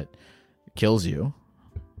you that kills you.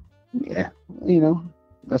 Yeah,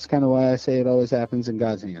 that's kind of why I say it always happens in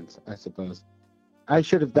God's hands, I suppose. I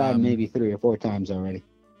should have died maybe 3 or 4 times already.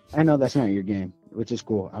 I know that's not your game, which is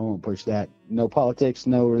cool. I won't push that. No politics,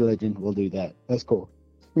 no religion. We'll do that. That's cool.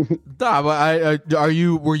 Were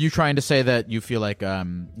you trying to say that you feel like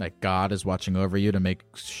God is watching over you to make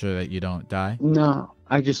sure that you don't die? No,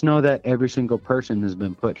 I just know that every single person has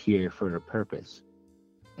been put here for a purpose.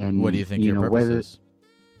 And what do you think your purpose is?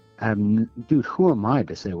 Dude, who am I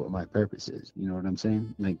to say what my purpose is? You know what I'm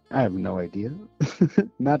saying? Like, I have no idea.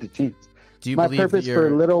 Not a chance. My purpose for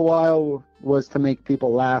a little while was to make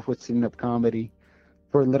people laugh with stand-up comedy.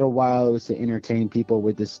 For a little while, it was to entertain people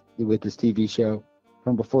with this TV show.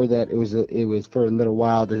 From before that, it was for a little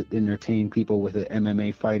while to entertain people with an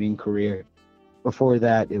MMA fighting career. Before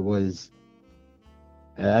that, it was,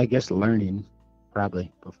 I guess, learning.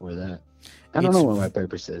 probably before that. I don't know what my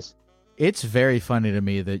purpose is. It's very funny to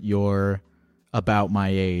me that you're about my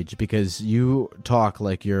age because you talk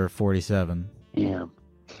like you're 47. Yeah.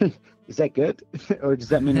 Is that good, or does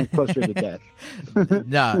that mean I'm closer to death?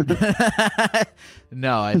 No,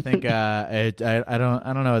 no. I think I don't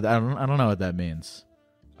know. I don't know what that means.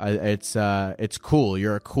 It's cool.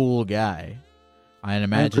 You're a cool guy. I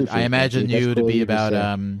imagine you to be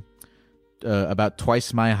about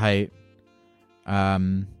twice my height.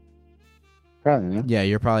 Probably. No? Yeah,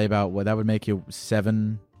 you're probably about what that would make you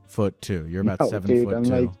 7'2". You're about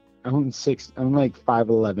 7'2". I'm 6. I'm like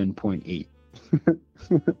 5'11.8.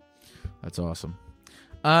 That's awesome.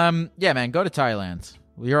 Yeah, man, go to Thailand.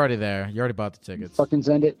 Well, you're already there. You already bought the tickets. Fucking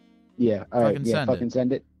send it. Yeah. All right.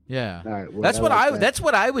 Send it. Yeah. All right. Well, That's what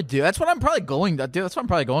I would do. That's what I'm probably going to do. That's what I'm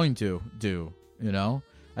probably going to do. You know,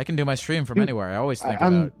 I can do my stream from anywhere. I always think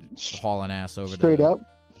about hauling ass over. Straight up.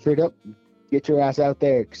 Get your ass out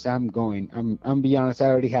there, because I'm going. I'm be honest. I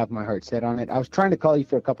already have my heart set on it. I was trying to call you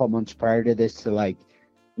for a couple of months prior to this to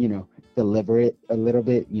deliberate a little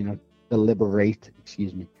bit. Deliberate.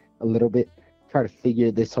 Excuse me. A little bit, try to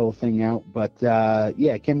figure this whole thing out, but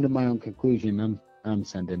I came to my own conclusion. I'm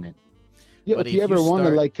sending it. Yeah, if you ever want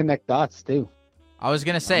to connect dots too. I was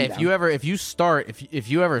gonna say if you ever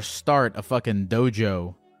start a fucking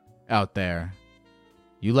dojo out there,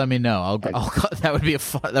 you let me know. I'll that would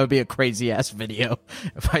be a crazy ass video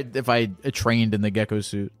if I trained in the gecko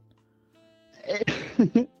suit.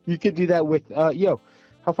 You could do that with how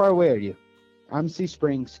far away are you? I'm Sea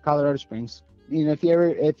Springs, Colorado Springs. If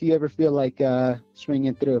you ever feel like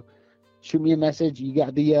swinging through, shoot me a message. You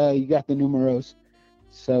got the numeros.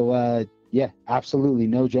 So absolutely,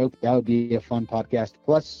 no joke. That would be a fun podcast.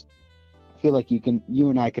 Plus, I feel like you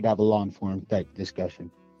and I could have a long form type discussion.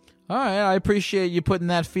 All right, I appreciate you putting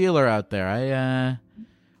that feeler out there.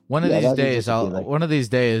 One of these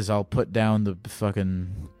days I'll put down the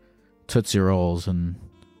fucking Tootsie Rolls and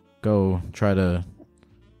go try to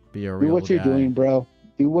be a real guy. Do what you're doing, bro.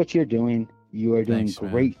 Do what you're doing. You are doing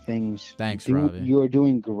great things. Thanks, Robbie. You are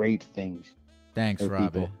doing great things. Thanks,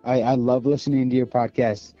 Robbie. I love listening to your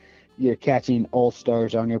podcast. You're catching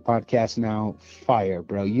all-stars on your podcast now. Fire,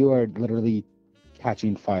 bro. You are literally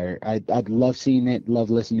catching fire. I'd love seeing it, love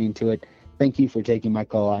listening to it. Thank you for taking my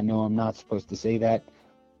call. I know I'm not supposed to say that.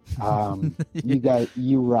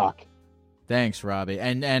 You rock. Thanks, Robbie.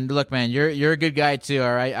 And look, man, you're a good guy too,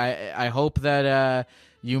 all right? I hope that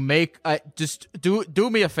you make just do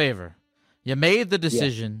me a favor. You made the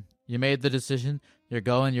decision. Yeah. You made the decision. You're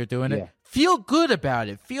going. You're doing it. Feel good about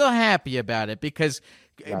it. Feel happy about it, because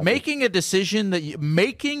making a definitive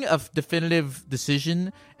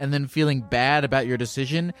decision and then feeling bad about your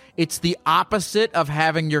decision, it's the opposite of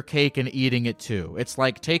having your cake and eating it too. It's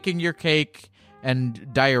like taking your cake and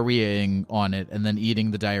diarrheaing on it and then eating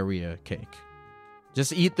the diarrhea cake.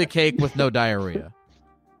 Just eat the cake with no diarrhea.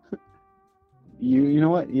 You know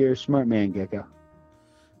what? You're a smart man, Gecko.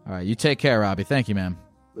 All right, you take care, Robbie. Thank you, man.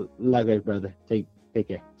 Likewise, brother. Take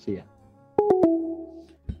care. See ya.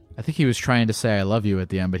 I think he was trying to say I love you at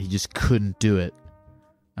the end, but he just couldn't do it.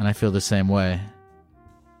 And I feel the same way.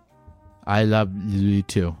 I love you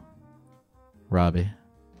too, Robbie.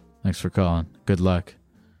 Thanks for calling. Good luck.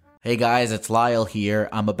 Hey guys, it's Lyle here.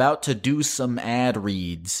 I'm about to do some ad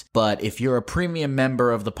reads, but if you're a premium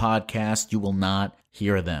member of the podcast, you will not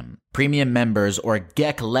hear them. Premium members, or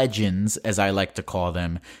Gek Legends, as I like to call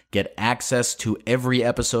them, get access to every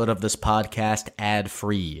episode of this podcast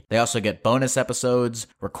ad-free. They also get bonus episodes,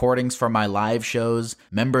 recordings from my live shows,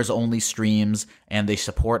 members-only streams, and they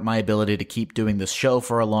support my ability to keep doing this show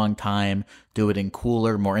for a long time, do it in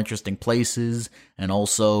cooler, more interesting places, and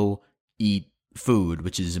also eat food,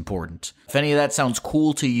 which is important. If any of that sounds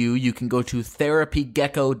cool to you, you can go to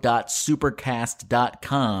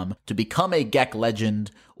therapygecko.supercast.com to become a Gek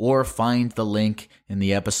Legend, or find the link in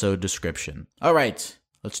the episode description. All right,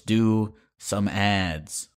 let's do some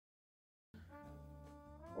ads.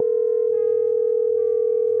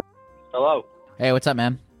 Hello. Hey, what's up,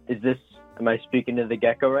 man? Am I speaking to the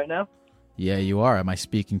Gecko right now? Yeah, you are. Am I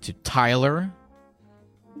speaking to Tyler?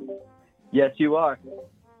 Yes, you are.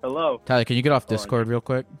 Hello. Tyler, can you get off Discord real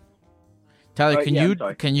quick? Tyler, can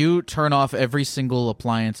you turn off every single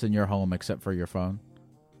appliance in your home except for your phone?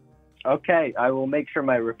 Okay, I will make sure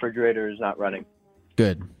my refrigerator is not running.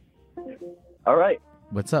 Good. All right.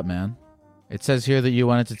 What's up, man? It says here that you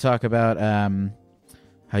wanted to talk about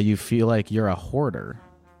how you feel like you're a hoarder.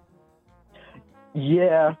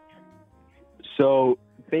 Yeah. So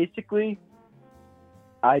basically,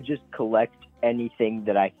 I just collect anything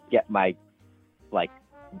that I get my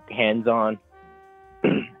hands on.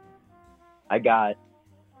 I got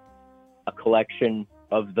a collection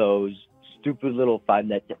of those stupid little Five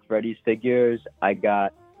Nights at Freddy's figures. I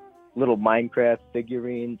got little Minecraft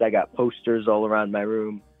figurines. I got posters all around my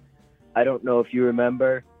room. I don't know if you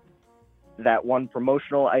remember that one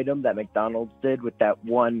promotional item that McDonald's did with that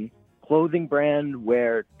one clothing brand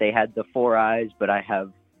where they had the 4 eyes, but I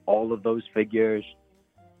have all of those figures.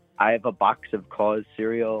 I have a box of Cause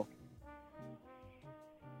cereal.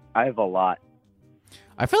 I have a lot.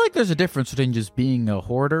 I feel like there's a difference between just being a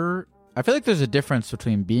hoarder. I feel like there's a difference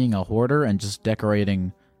between being a hoarder and just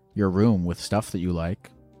decorating your room with stuff that you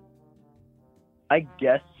like. I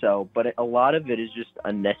guess so, but a lot of it is just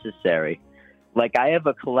unnecessary. Like, I have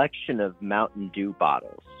a collection of Mountain Dew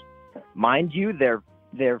bottles. Mind you,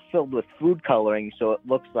 they're filled with food coloring, so it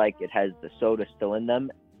looks like it has the soda still in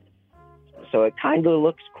them. So it kind of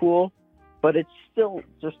looks cool, but it's still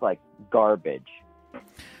just like garbage.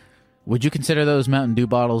 Would you consider those Mountain Dew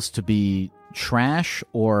bottles to be trash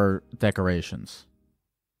or decorations?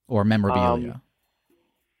 Or memorabilia?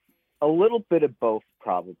 A little bit of both,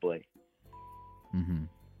 probably. Mm-hmm.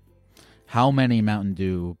 How many Mountain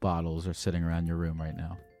Dew bottles are sitting around your room right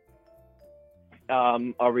now?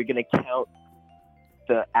 Are we going to count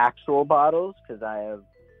the actual bottles? Because I have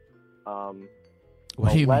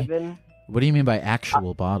What do you 11. mean? What do you mean by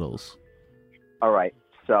actual bottles? All right,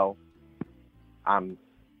 so I'm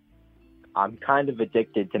kind of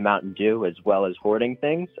addicted to Mountain Dew as well as hoarding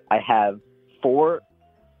things. I have 4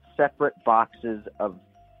 separate boxes of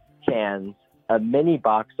cans, a mini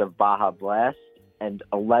box of Baja Blast, and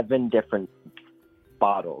 11 different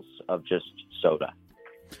bottles of just soda.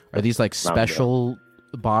 Are these like special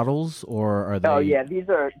bottles, or are they? Oh yeah, these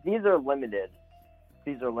are limited.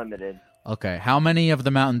 These are limited. Okay, how many of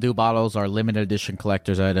the Mountain Dew bottles are limited edition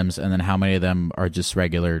collector's items, and then how many of them are just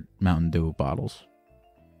regular Mountain Dew bottles?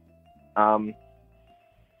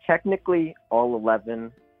 Technically, all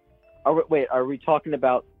 11. Wait, are we talking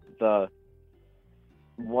about the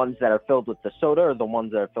ones that are filled with the soda, or the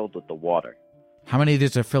ones that are filled with the water? How many of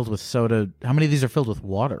these are filled with soda? How many of these are filled with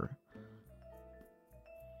water?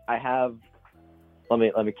 I have. Let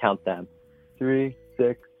me count them. 3,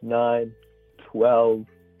 6, 9, 12,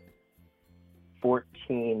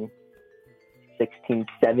 14, 16,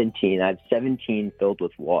 17. I have 17 filled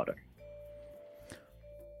with water.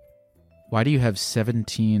 Why do you have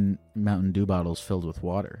 17 Mountain Dew bottles filled with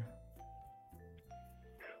water?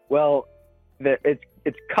 Well,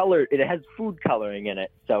 it's colored. It has food coloring in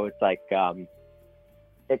it, so it's like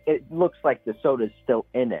it looks like the soda's still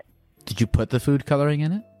in it. Did you put the food coloring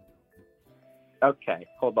in it? Okay,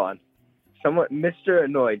 hold on. Mr.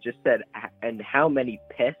 Annoyed just said, and how many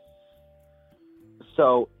piss?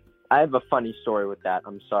 So I have a funny story with that.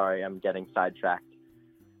 I'm sorry, I'm getting sidetracked.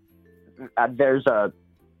 There's a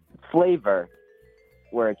flavor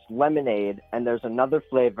where it's lemonade, and there's another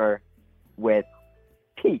flavor with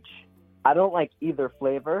peach. I don't like either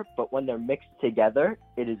flavor, but when they're mixed together,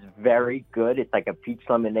 it is very good. It's like a peach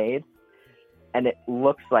lemonade, and it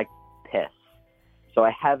looks like piss. So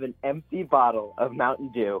I have an empty bottle of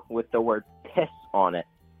Mountain Dew with the word piss on it,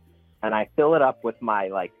 and I fill it up with my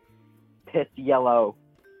like piss yellow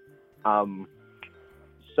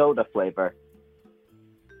soda flavor,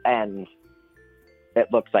 and it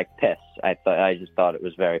looks like piss. I just thought it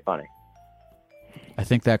was very funny. I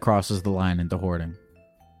think that crosses the line into hoarding.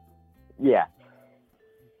 Yeah.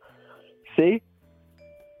 See?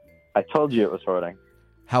 I told you it was hoarding.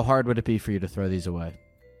 How hard would it be for you to throw these away?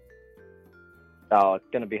 Oh, it's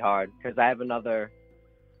going to be hard because I have another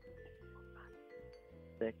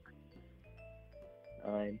 6,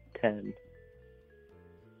 9, 10.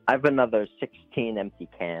 I have another 16 empty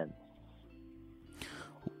cans.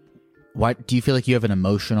 Why do you feel like you have an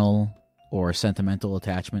emotional or sentimental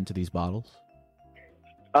attachment to these bottles?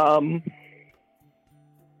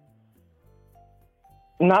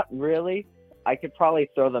 Not really. I could probably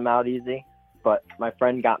throw them out easy, but my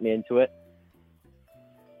friend got me into it.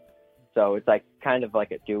 So it's like kind of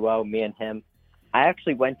like a duo, me and him. I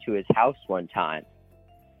actually went to his house one time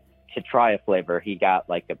to try a flavor. He got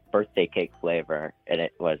like a birthday cake flavor, and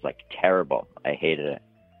it was like terrible. I hated it.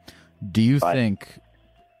 Do you think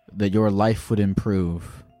that your life would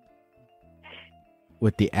improve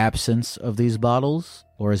with the absence of these bottles,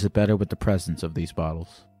 or is it better with the presence of these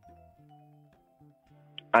bottles?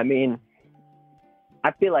 I mean,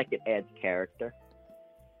 I feel like it adds character.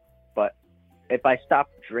 But if I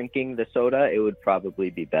stopped drinking the soda, it would probably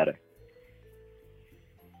be better.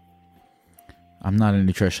 I'm not a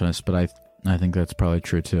nutritionist, but I think that's probably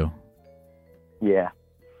true too. Yeah.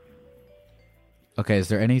 Okay, is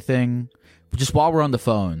there anything, just while we're on the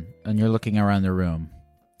phone and you're looking around the room,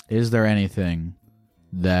 is there anything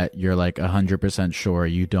that you're like 100% sure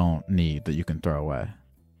you don't need that you can throw away?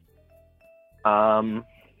 I'm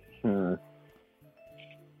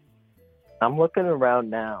looking around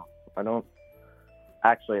now. I don't.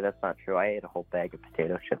 Actually, that's not true. I ate a whole bag of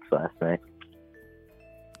potato chips last night.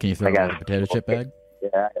 Can you throw away a potato chip bag?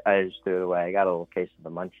 Yeah, I just threw it away. I got a little case of the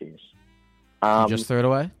munchies. You just threw it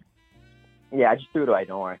away? Yeah, I just threw it away.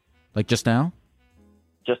 Don't worry. Like just now?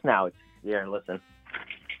 Just now. It's here. Listen,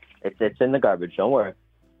 it's in the garbage. Don't worry.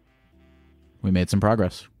 We made some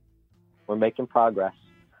progress. We're making progress.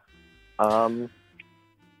 I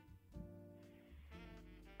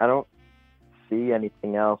don't see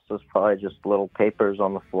anything else. There's probably just little papers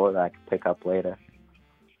on the floor that I could pick up later.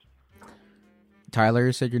 Tyler,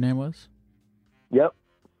 you said your name was? Yep.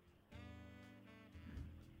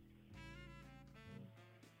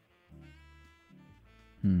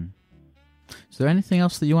 Is there anything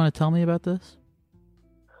else that you want to tell me about this?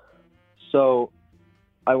 So,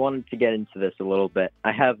 I wanted to get into this a little bit.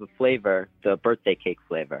 I have a flavor, the birthday cake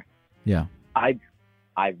flavor. Yeah. I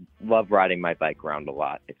love riding my bike around a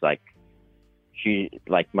lot. It's like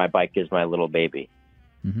my bike is my little baby.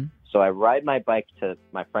 Mm-hmm. So I ride my bike to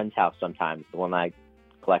my friend's house sometimes, the one I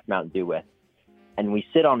collect Mountain Dew with, and we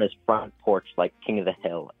sit on his front porch like king of the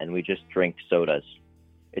hill, and we just drink sodas.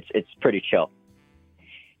 It's pretty chill.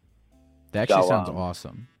 That actually sounds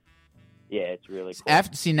awesome. Yeah, it's really cool.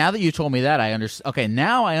 See, now that you told me that, I understand. Okay,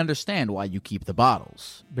 now I understand why you keep the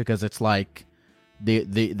bottles, because it's like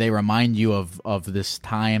they remind you of this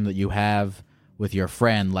time that you have with your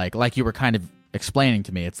friend, like you were kind of explaining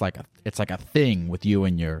to me. It's like a thing with you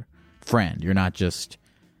and your friend. You're not just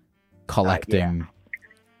collecting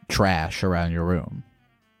trash around your room.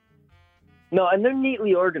 No, and they're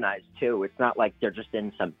neatly organized too. It's not like they're just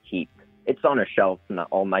in some heap. It's on a shelf and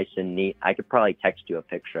all nice and neat. I could probably text you a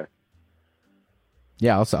picture.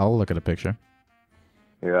 Yeah, I'll look at a picture.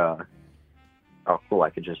 Yeah. Oh, cool.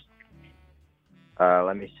 I could just.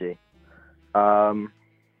 Let me see. Yeah,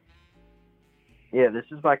 this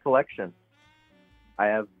is my collection. I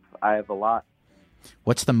have a lot.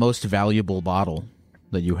 What's the most valuable bottle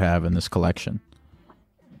that you have in this collection?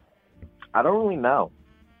 I don't really know.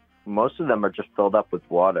 Most of them are just filled up with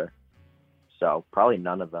water, so probably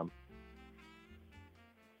none of them.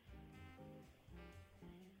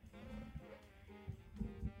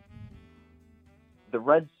 The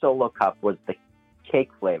red Solo cup was the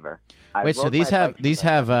cake flavor. Wait, so these have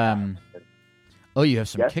oh, you have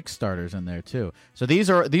some Kickstarters in there too. So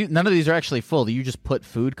none of these are actually full. Do you just put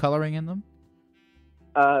food coloring in them?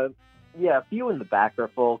 Yeah, a few in the back are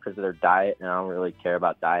full because they're diet, and I don't really care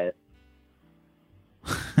about diet.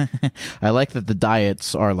 I like that the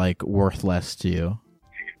diets are like worth less to you.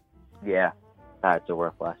 Yeah, diets are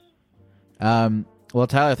worth less. Well,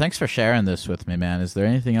 Tyler, thanks for sharing this with me, man. Is there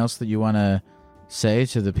anything else that you want to say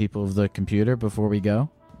to the people of the computer before we go?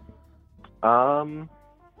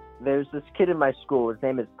 There's this kid in my school. His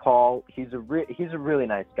name is Paul. He's a really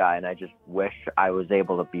nice guy, and I just wish I was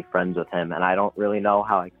able to be friends with him, and I don't really know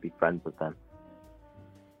how I could be friends with him.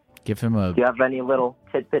 Give him a... Do you have any little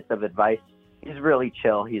tidbits of advice? He's really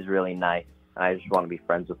chill. He's really nice. I just want to be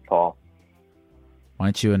friends with Paul. Why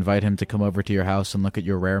don't you invite him to come over to your house and look at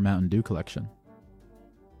your rare Mountain Dew collection?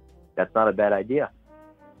 That's not a bad idea.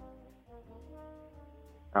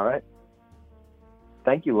 All right.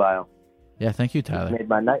 Thank you, Lyle. Yeah, thank you, Tyler. You made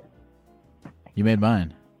my night. You made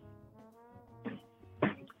mine.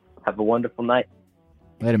 Have a wonderful night.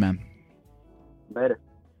 Later, man. Later.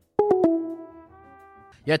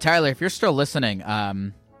 Yeah, Tyler, if you're still listening,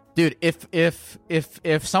 dude,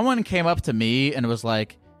 if someone came up to me and was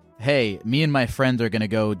like, hey, me and my friend are going to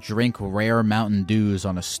go drink rare Mountain Dews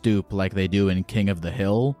on a stoop like they do in King of the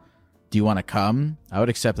Hill, do you want to come? I would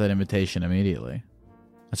accept that invitation immediately.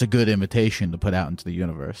 That's a good invitation to put out into the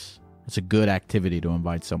universe. It's a good activity to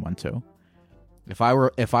invite someone to. If I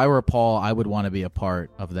were Paul, I would want to be a part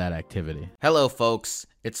of that activity. Hello, folks.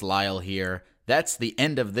 It's Lyle here. That's the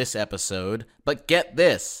end of this episode. But get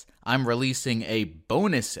this. I'm releasing a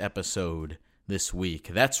bonus episode this week.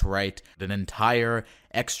 That's right. An entire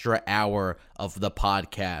extra hour of the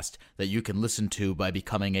podcast that you can listen to by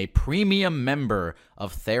becoming a premium member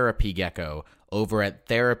of Therapy Gecko over at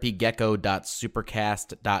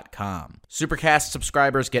therapygecko.supercast.com. Supercast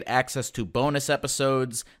subscribers get access to bonus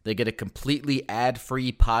episodes. They get a completely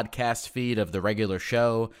ad-free podcast feed of the regular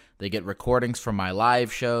show. They get recordings from my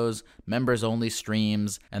live shows, members-only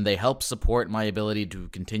streams, and they help support my ability to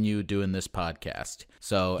continue doing this podcast.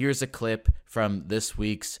 So here's a clip from this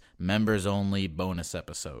week's members-only bonus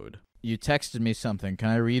episode. You texted me something. Can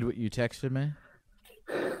I read what you texted me?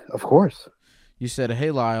 Of course. You said, hey,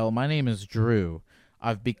 Lyle, my name is Drew.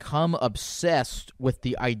 I've become obsessed with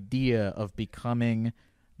the idea of becoming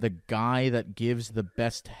the guy that gives the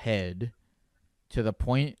best head, to the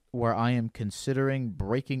point where I am considering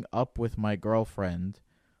breaking up with my girlfriend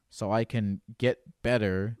so I can get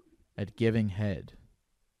better at giving head.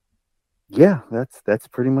 Yeah, that's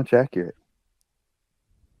pretty much accurate.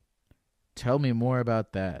 Tell me more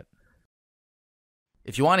about that.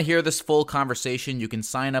 If you want to hear this full conversation, you can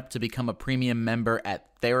sign up to become a premium member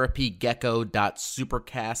at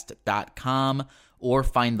therapygecko.supercast.com or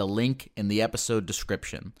find the link in the episode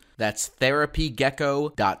description. That's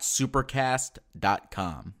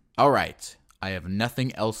therapygecko.supercast.com. All right, I have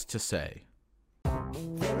nothing else to say.